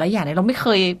แต่ละอย่างเนี่ยเราไม่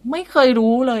เคย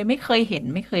รู้เลยไม่เคยเห็น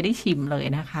ไม่เคยได้ชิมเลย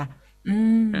นะคะ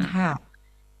ค่ะ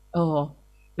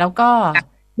แล้วก็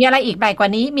มีอะไรอีกแปลกกว่า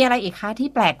นี้มีอะไรอีกคะที่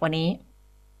แปลกกว่านี้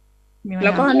แ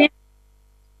ล้วก็เนี่ย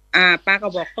ปลากร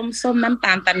ะบอกต้มส้มน้ำต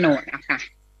าลโตนดอะค่ะ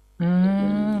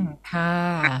ค่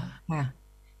ะ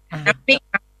น้ำพริก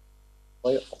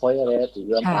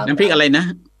น้ำพริกอะไรนะ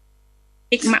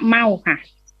พริกมะเม่าค่ะ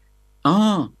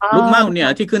ลูกเม่าเนี่ย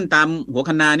ที่ขึ้นตามหัว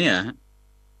คะน้าเนี่ย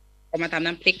เอามาทำ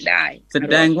น้ำพริกได้แส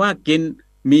ดงว่า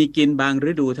กินบาง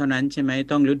ฤดูเท่านั้นใช่ไหม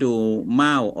ต้องฤดูเ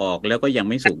ม่าออกแล้วก็ยัง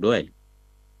ไม่สุกด้วย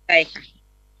ใช่ค่ะ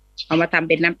เอามาทำเ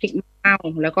ป็นน้ำพริกเม่า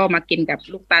แล้วก็มากินกับ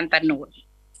ลูกตาลโตนด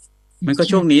มันก็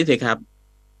ช่วงนี้สิครับ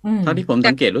เท่าที่ผม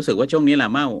สังเกตรู้สึกว่าช่วงนี้แหละ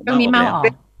เม่าช่วงนี้เม่าออก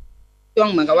ช่วง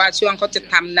เหมือนกับว่าช่วงเขาจะ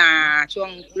ทำนาช่วง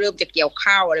เริ่มจะเกี่ยว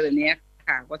ข้าวอะไรแบบนี้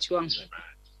ค่ะก็ช่วง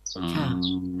ค่ะ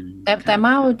แต่เ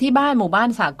ม่าที่บ้านหมู่บ้าน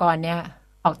สากลเนี่ย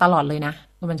ออกตลอดเลยนะ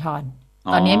คุณบัญชร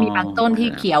ตอนนี้มีบางต้นที่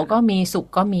เขียวก็มีสุก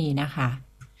ก็มีนะคะ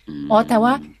แต่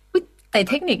ว่าแต่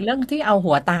เทคนิคเรื่องที่เอา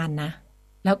หัวตาลนะ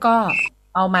แล้วก็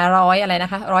เอามาร้อยอะไรน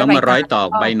ะคะต้องมาร้อยตอก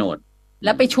ใบโหนดแ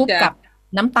ล้วไปชุบกับ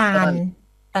น้ำตาล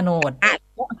โตนด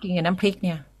กินกับน้ำพริกเ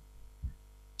นี่ย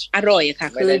อร่อยค่ะ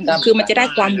คือมันจะได้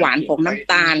ความหวานของน้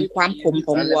ำตาลความขมข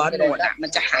องหัวโหนดมัน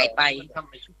จะหายไป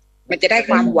มันจะได้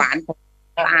ความหวานของ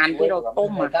ตาลที่เราต้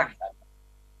มอะค่ะ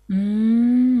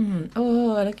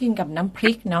แล้วกินกับน้ำพ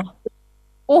ริกเนาะ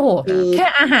โอ้โหแค่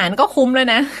อาหารก็คุ้มเลย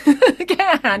นะแค่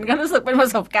อาหารก็รู้สึกเป็นปร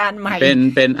ะสบการณ์ใหม่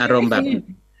เป็นอารมณ์แบบ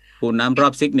ปูน้ำรอ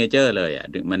บซิกเนเจอร์เลยอ่ะ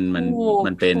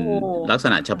มันเป็นลักษ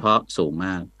ณะเฉพาะสูงม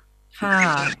ากค่ะ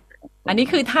อันนี้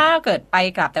คือถ้าเกิดไป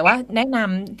กลับแต่ว่าแนะน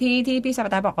ำที่พี่สัป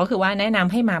ดาห์บอกก็คือว่าแนะน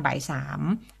ำให้มาบ่าย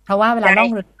 3เพราะว่าเวลาล่อ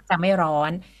งเรือจะไม่ร้อ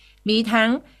นมีทั้ง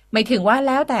หมายถึงว่าแ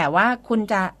ล้วแต่ว่าคุณ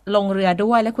จะลงเรือ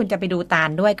ด้วยแล้วคุณจะไปดูตาล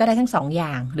ด้วยก็ได้ทั้ง2อย่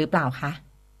างหรือเปล่าคะ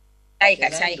ใ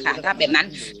ช่ค่ะถ้าแบบนั้น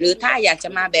หรือถ้าอยากจะ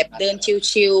มาแบบเดิน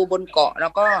ชิลๆบนเกาะแล้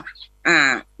วก็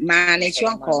มาในช่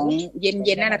วงของเ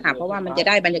ย็นๆนั่นแหละค่ะเพราะว่ามันจะไ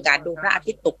ด้บรรยากาศดูพระอา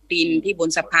ทิตย์ตกดินที่บน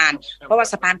สะพานเพราะว่า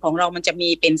สะพานของเรามันจะมี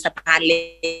เป็นสะพานเล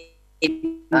น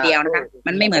เดียวนะคะ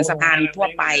มันไม่เหมือนสะพานทั่ว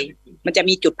ไปมันจะ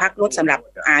มีจุดพักรถสำหรับ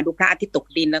ดูพระอาทิตย์ตก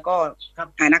ดินแล้วก็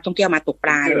นักท่องเที่ยวมาตกป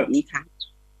ลาแบบนี้ค่ะ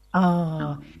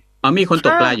มีคนต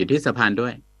กปลาอยู่ที่สะพานด้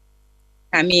วย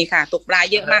มีค่ะตกปลา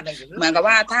เยอะมากเหมือนกับ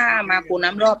ว่าถ้ามาคู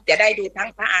น้ำรอบจะได้ดูทั้ง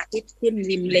พระอาทิตย์ขึ้น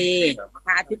ริมเลพ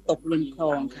ระอาทิตย์ตกริมคล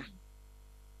องค่ะ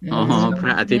พร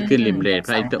ะอาทิตย์ขึ้นริมเลพ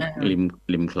ระอาทิตย์ตก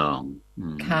ริมคลอง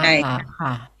ค่ะ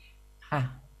ค่ะ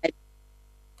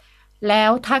แล้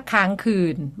วถ้าค้างคื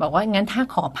นบอกว่างั้นถ้า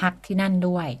ขอพักที่นั่น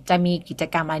ด้วยจะมีกิจ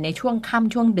กรรมอะไรในช่วงค่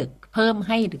ำช่วงดึกเพิ่มใ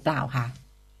ห้หรือเปล่าคะ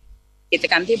กิจ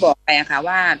กรรมที่บอกไปอะค่ะ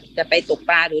ว่าจะไปตก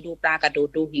ปลาหรือดูปลากระโดด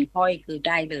ดูหิ่งห้อยคือไ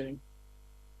ด้เลย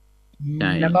ใ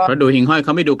ช่เพราะดูหิ่งห้อยเข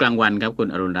าไม่ดูกลางวันครับคุณ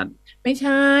อรุณรัตน์ไม่ใ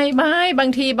ช่ไม่บาง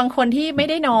ทีบางคนที่ไม่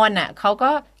ได้นอนอ่ะเขา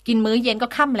ก็กินมื้อเย็นก็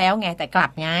ค่ำแล้วไงแต่กลั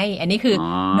บไงอันนี้คือ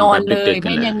นอนเลยไ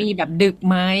ม่ยังมีแบบดึก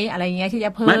ไหมอะไรเงี้ยที่จ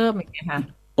ะเพิ่มอย่างเงี้ยค่ะ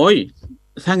โอ้ย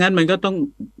ถ้างั้นมันก็ต้อง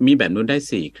มีแบบนู้นได้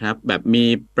สิครับแบบมี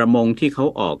ประมงที่เขา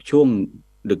ออกช่วง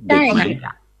ดึกๆไหม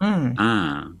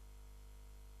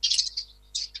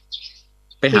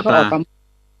ไปหาปลา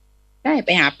ได้ไป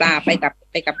หาปลาไป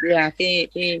กับเรือ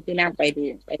ที่นั่งไป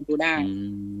ดูได้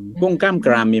กุ้งกล้ามก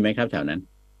รามมีไหมครับแถวนั้น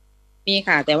มี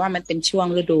ค่ะแต่ว่ามันเป็นช่วง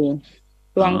ฤดู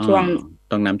ช่วง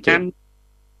ต้องน้ำจืด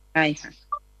ใช่ค่ะ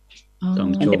ต้อง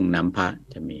ช่วงน้ำพระ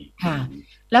จะมีค่ะ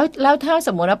แล้วถ้าส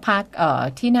มมติว่าพัก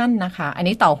ที่นั่นนะคะอัน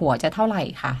นี้ต่อหัวจะเท่าไหร่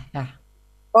คะ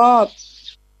ก็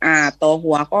ต่อ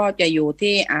หัวก็จะอยู่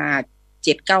ที่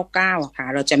799ค่ะ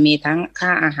เราจะมีทั้งค่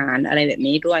าอาหารอะไรแบบ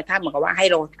นี้ด้วยถ้าเหมือนกับว่าให้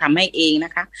เราทำให้เองน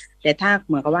ะคะแต่ถ้าเ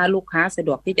หมือนกับว่าลูกค้าสะด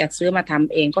วกที่จะซื้อมาท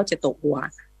ำเองก็จะตกหัว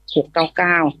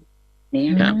699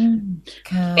นี่ครับ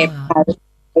เก็บเอา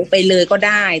ไปเลยก็ไ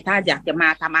ด้ถ้าอยากจะมา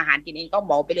ทำอาหารกินเองก็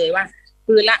บอกไปเลยว่า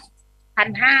คืนละ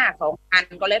 1,500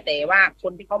 2,000 ก็แล้วแต่ว่าค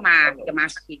นที่เขามาจะมา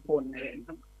สักกี่คนอะไร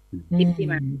ที่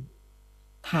มา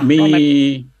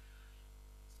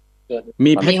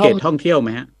มีแพ็กเกจท่องเที่ยวไหม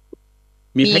ฮะ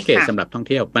มีแพ็กเกจสำหรับท่องเ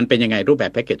ที่ยวมันเป็นยังไงรูปแบ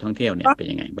บแพ็กเกจท่องเที่ยวเนี่ยเป็น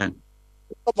ยังไงบ้าง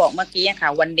ก็บอกเมื่อกี้ค่ะ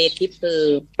วันเดย์ทริปคือ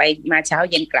ไปมาเช้า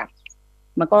เย็นกลับ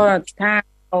มันก็ถ้า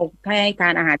ให้ทา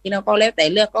นอาหารที่เราก็แล้วแต่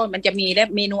เลือกก็มันจะมี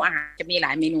เมนูอาหารจะมีหล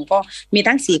ายเมนูก็มี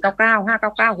ทั้ง499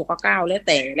 599 699แล้วแ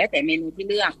ต่เมนูที่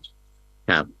เลือก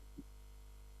ครับ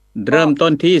เริ่มต้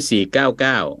นที่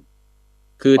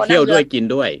499คือเที่ยวด้วยกิน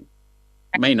ด้วย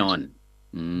ไม่นอน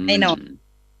ไม่นอน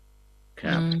ค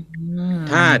รับ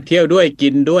ถ้าเที่ยวด้วยกิ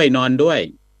นด้วยนอนด้วย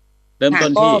เริ่มต้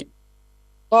นที่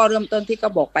ก็เริ่มต้นที่ก็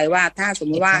บอกไปว่าถ้าสม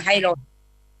มติว่าให้เรา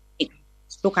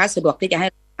ลูกค้าสะดวกที่จะให้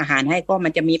อาหารให้ก็มั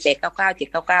นจะมี899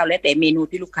 799แล้วแต่เมนู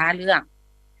ที่ลูกค้าเลือก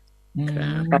ค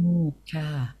รับค่ะ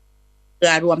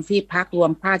รวมที่พักรว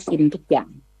มค่ากินทุกอย่าง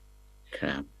ค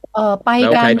รับไป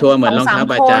กันเราขายทัวร์เหมือนรองเท้า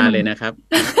บาจาเลยนะครับ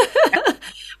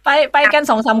ไปกัน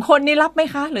 2-3 คนนี่รับไหม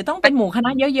คะหรือต้องเป็นหมู่คณะ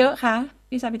เยอะๆคะ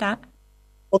พี่ซาบิตะ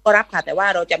ก็รับค่ะแต่ว่า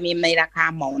เราจะมีในราคา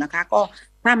เหมานะคะก็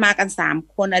ถ้ามากัน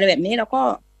3 คนอะไรแบบนี้เราก็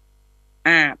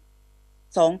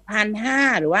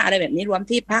2,500หรือว่าอะไรแบบนี้รวม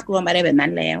ที่พักรวมอะไรแบบนั้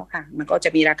นแล้วค่ะมันก็จะ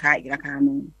มีราคาอีกราคา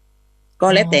นึงก็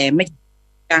แล้วแต่ไม่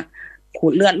จะขู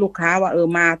ดเลือดลูกค้าว่า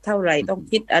มาเท่าไหร่ต้อง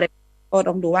คิดอะไรก็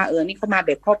ต้องดูว่านี่เขามาแบ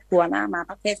บครอบครัวนะมา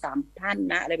พักแค่3 ท่าน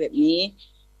นะอะไรแบบนี้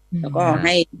แล้วก็ใ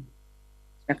ห้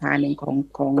ราคาหนึ่งของ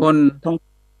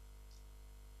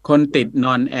คนติดน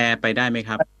อนแอร์ไปได้ไหม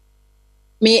ครับ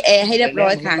มีแอร์ให้เรียบร้อ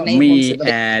ยค่ะมีแอ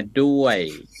ร์ด้วย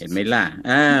เห็นไหมล่ะ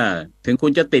ถึงคุ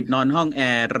ณจะติดนอนห้องแอ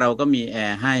ร์เราก็มีแอ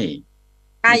ร์ให้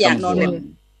ถ้าอยากนอนเป็น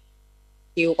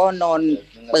คิวก็นอน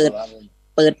เปิด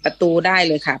ประตูได้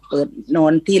เลยค่ะเปิดนอ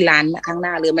นที่ลานข้างห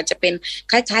น้าเลยมันจะเป็น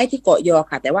คล้ายๆที่เกาะยอ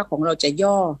ค่ะแต่ว่าของเราจะ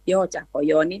ย่อจากเกาะ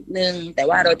ยอนิดนึงแต่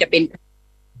ว่าเราจะเป็น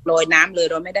ลอยน้ำเลย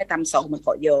เราไม่ได้ทำ2เหมือนเก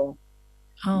าะยอ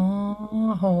อ๋อ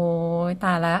โหต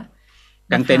ายละ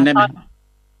กางเต็นท์ได้ไหม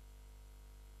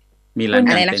มีร้าน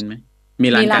กางเต็นท์ไหมมี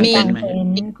ร้านกางเต็นท์ไหม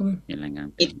มีร้านกาง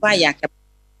เต็นท์คิดว่าอยากจะ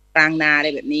กลางนาอะไร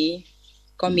แบบนี้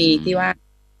ก็มีที่ว่า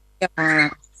จะพา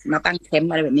มาตั้งแคมป์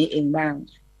อะไรแบบนี้เองบ้าง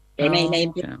แต่ใน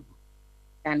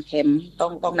การแคมป์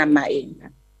ต้องนำมาเองค่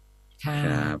ะค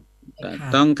รับ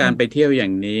ต้องการไปเที่ยวอย่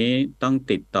างนี้ต้อง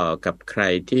ติดต่อกับใคร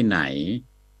ที่ไหน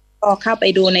ก็เข้าไป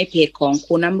ดูในเพจของค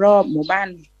รูน้ำรอบหมู่บ้าน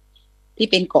ที่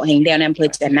เป็นเกาะแห่งเดียวในอำเภอ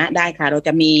จะนะได้ค่ะเราจ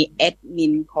ะมีแอดมิ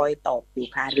นคอยตอบอยู่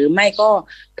ค่ะหรือไม่ก็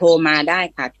โทรมาได้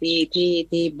ค่ะ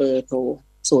ที่เบอร์โทร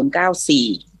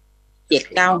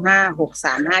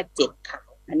094-795-6357ค่ะ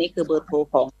อันนี้คือเบอร์โทร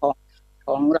ขอ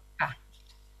งเราค่ะ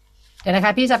เดี๋ยวนะค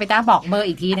ะพี่ซาปิต้าบอกเบอร์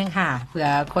อีกทีนึงค่ะเผื่อ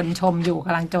คนชมอยู่ก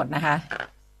ำลังจดนะคะ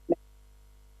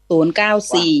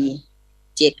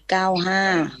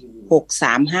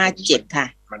094-795-6357ค่ะ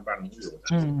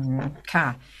ค่ะ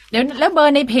เดี๋ยวแล้วเบอ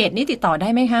ร์ในเพจนี้ติดต่อได้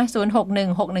ไหมคะ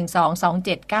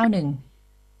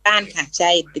0616122791บ้านค่ะใช่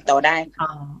ติดต่อได้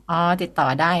อ๋อติดต่อ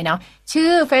ได้เนาะชื่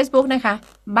อ Facebook นะคะ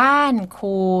บ้าน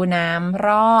คูน้ำร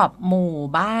อบหมู่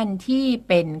บ้านที่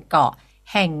เป็นเกาะ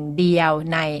แห่งเดียว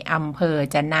ในอำเภอ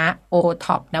จะนะโอ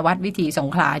ท็อปนวัดวิถีสง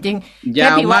ขลาจริงย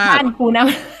าวมากบ้านคูน้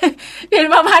ำเป็น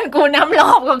บ้านคูน้ำร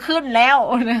อบก็ขึ้นแล้ว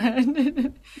นะ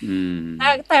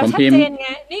แต่ชัดเจนไง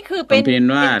นี่คือเป็น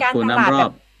การตลาดแบ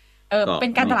บเป็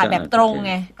นการตลาดแบบตรง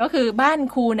ไงก็คือบ้าน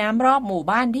คูน้ำรอบหมู่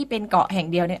บ้านที่เป็นเกาะแห่ง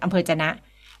เดียวในอำเภอจะนะ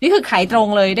นี่คือขายตรง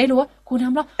เลยได้รู้ว่าคูน้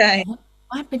ำรอบ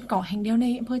บ้านเป็นเกาะแห่งเดียวใน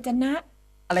อำเภอจะนะ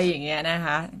อะไรอย่างเงี้ยนะค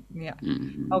ะเนี่ย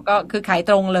เขาก็คือขาย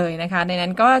ตรงเลยนะคะในนั้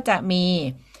นก็จะมี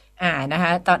นะค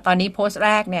ะตอนนี้โพสต์แร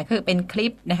กเนี่ยคือเป็นคลิ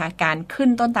ปนะคะการขึ้น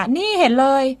ต้นตาลนี่เห็นเล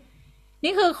ย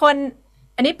นี่คือคน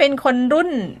อันนี้เป็นคนรุ่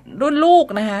นลูก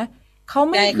นะคะเขา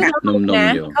ไม่ขึ้นต้นนะ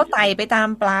เขาไต่ไปตาม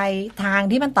ปลายทาง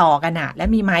ที่มันต่อกันและ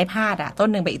มีไม้พาดต้น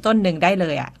หนึ่งไปอีกต้นหนึ่งได้เล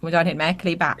ยคุณจอนเห็นไหมค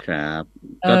ลิปครับ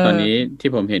ก็ตอนนี้ที่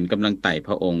ผมเห็นกำลังไต่พ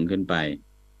ระองค์ขึ้นไป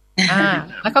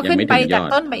แล้วก็ขึ้นไปจาก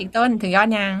ต้นไปอีกต้นถึงยอด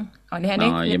ยังก่อนที่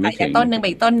นี่ไต่จากต้นหนึ่งไป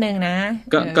อีกต้นหนึ่งนะ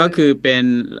ก็คือเป็น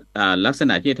ลักษ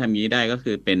ณะที่ทำนี้ได้ก็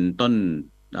คือเป็นต้น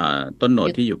ต้นโหนด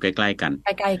ที่อยู่ใกล้ๆกันใ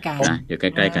กล้ๆกันนะอยู่ใก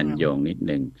ล้ๆกันโยงนิด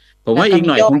นึงผมว่าอีกห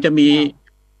น่อยคงจะมี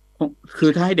คื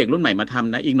อถ้าให้เด็กรุ่นใหม่มาท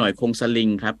ำนะอีกหน่อยคงสลิง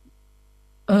ครับ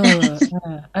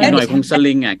อีกหน่อยคงส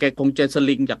ลิงอ่ะแกคงจะส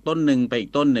ลิงจากต้นหนึ่งไปอี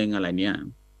กต้นหนึ่งอะไรเนี้ย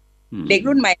เด็ก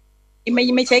รุ่นใหม่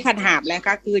ไม่ใช้คันหาบแล้ว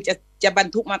ค่ะคือจะบรร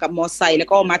ทุกมากับมอไซค์แล้ว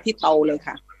ก็มาที่เตาเลย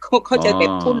ค่ะเขาจะแบ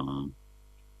บทุ่น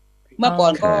เมื่อก่อ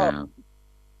นก็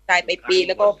ตายไปปีแ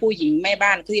ล้วก็ผู้หญิงแม่บ้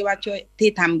านที่ว่าช่วยที่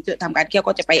ทำการเคี่ยว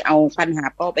ก็จะไปเอาคันหา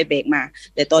บก็ไปเบรกมา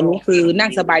แต่ตอนนี้คือนั่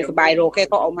งสบายโรแค่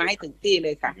ก็เอามาให้ถึงที่เล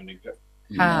ยค่ะ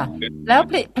ค่ะแล้ว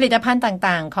ผลิตภัณฑ์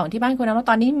ต่างๆของที่บ้านคุณ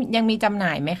ตอนนี้ยังมีจำหน่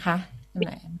ายไหมคะจำห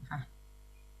น่ายค่ะ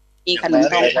มีขนม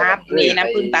ทองพับมีน้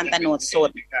ำผึ้งตาลตะโนดสด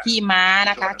ขี้ม้า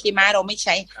นะคะขี้ม้าเราไม่ใ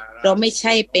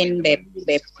ช่เป็นแบ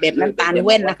บน้ำตาลเ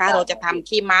ว้นนะคะเราจะทำ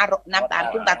ขี้ม้าน้ำตาล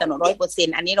ผึ้งตาลตะโนด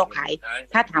 100% อันนี้เราขาย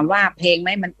ถ้าถามว่าแพงไหม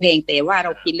มันแพงแต่ว่าเร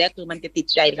ากินแล้วคือมันจะติด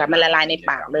ใจค่ะมันละลายใน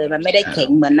ปากเลยมันไม่ได้แข็ง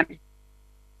เหมือนน้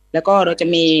ำแล้วก็เราจะ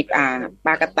มีป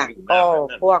ลากระตักก็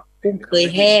พวกกุ้งเคย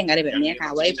แห้งอะไรแบบนี้ค่ะ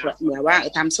ไว้เผื่อว่า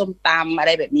ทำส้มตำอะไ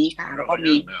รแบบนี้ค่ะแล้วก็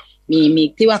มี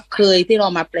ที่ว่าเคยที่เรา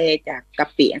มาแปลจากกะ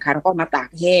ปิค่ะแล้วก็มาตาก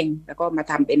แห้งแล้วก็มา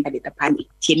ทำเป็นผลิตภัณฑ์อีก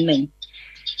ชิ้นหนึ่ง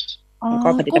ก็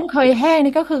กุ้งเคยแห้ง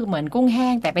นี่ก็คือเหมือนกุ้งแห้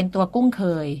งแต่เป็นตัวกุ้งเค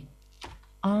ย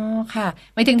อ๋อค่ะ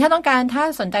หมายถึงถ้า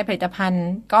สนใจผลิตภัณฑ์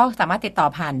ก็สามารถติดต่อ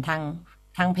ผ่าน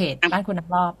ทางเพจบ้านคุณน้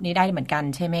ำรอบนี้ได้เหมือนกัน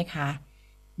ใช่ไหมคะ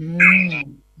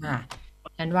ค่ะ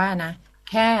ฉันว่านะ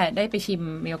แค่ได้ไปชิม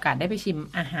มีโอกาสได้ไปชิม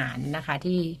อาหารนะคะ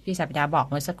ที่พี่สัปดาห์บอก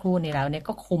เมื่อสักครู่นี้แล้วเนี่ย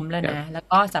ก็คุ้มแล้วนะแล้ว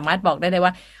ก็สามารถบอกได้เลยว่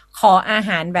าขออาห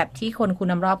ารแบบที่คุณ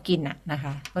น้ำรอบกินน่ะนะค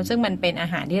ะเพราะซึ่งมันเป็นอา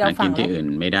หารที่เราฟังที่อื่น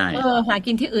ไม่ได้หา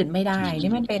กินที่อื่นไม่ได้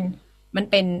นี่มันเ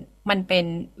ป็น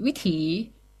วิถี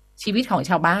ชีวิตของ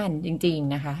ชาวบ้านจริง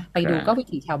ๆนะคะไปดูก็วิ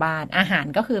ถีชาวบ้านอาหาร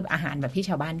ก็คืออาหารแบบที่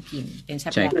ชาวบ้านกินเป็นทรั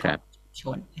พยากรช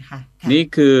นนะคะนี่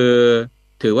คือ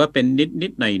ถือว่าเป็นนิ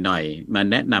ดหน่อยมา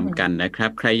แนะนำกันนะครั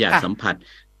บใครอยากสัมผัส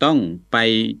ต้องไป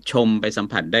ชมไปสัม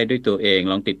ผัสได้ด้วยตัวเอง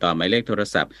ลองติดต่อหมายเลขโทร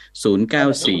ศัพท์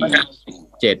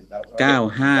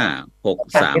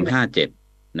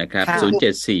0947956357นะครับ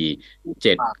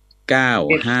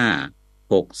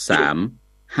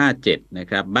0747956357นะ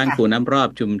ครับบ้านครูน้ำรอบ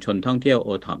ชุมชนท่องเที่ยวโอ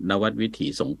ท็อปนวัดวิถี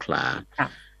สงขลา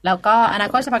แล้วก็อนา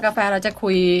คตสภากาแฟเราจะคุ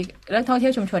ยเรื่องท่องเที่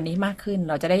ยวชุมชนนี้มากขึ้น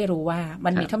เราจะได้รู้ว่ามั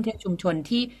นมีท่องเที่ยวชุมชน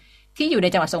ที่อยู่ใน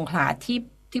จังหวัดสงขลา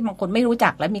ที่บางคนไม่รู้จั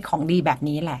กและมีของดีแบบ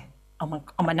นี้แหละเอ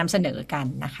ามานำเสนอกัน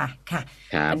นะคะค่ะ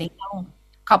วันนี้ต้อง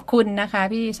ขอบคุณนะคะ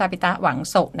พี่ซาปิตะหวัง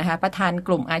โศกนะคะประธานก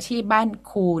ลุ่มอาชีพบ้าน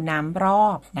คูน้ำรอ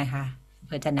บนะคะอำเ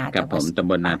ภอจะนาจังหวัดตำ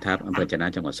บลนาทับอำเภอจะนา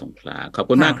จังหวัดสงขลาขอบ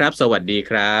คุณมากครับสวัสดี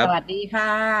ครับสวัสดีค่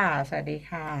ะสวัสดี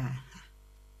ค่ะ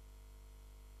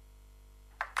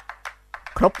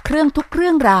ครบเครื่องทุกเรื่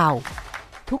องราว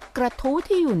ทุกกระทู้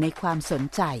ที่อยู่ในความสน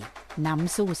ใจน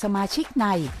ำสู่สมาชิกใน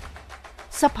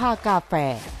สภากาแฟ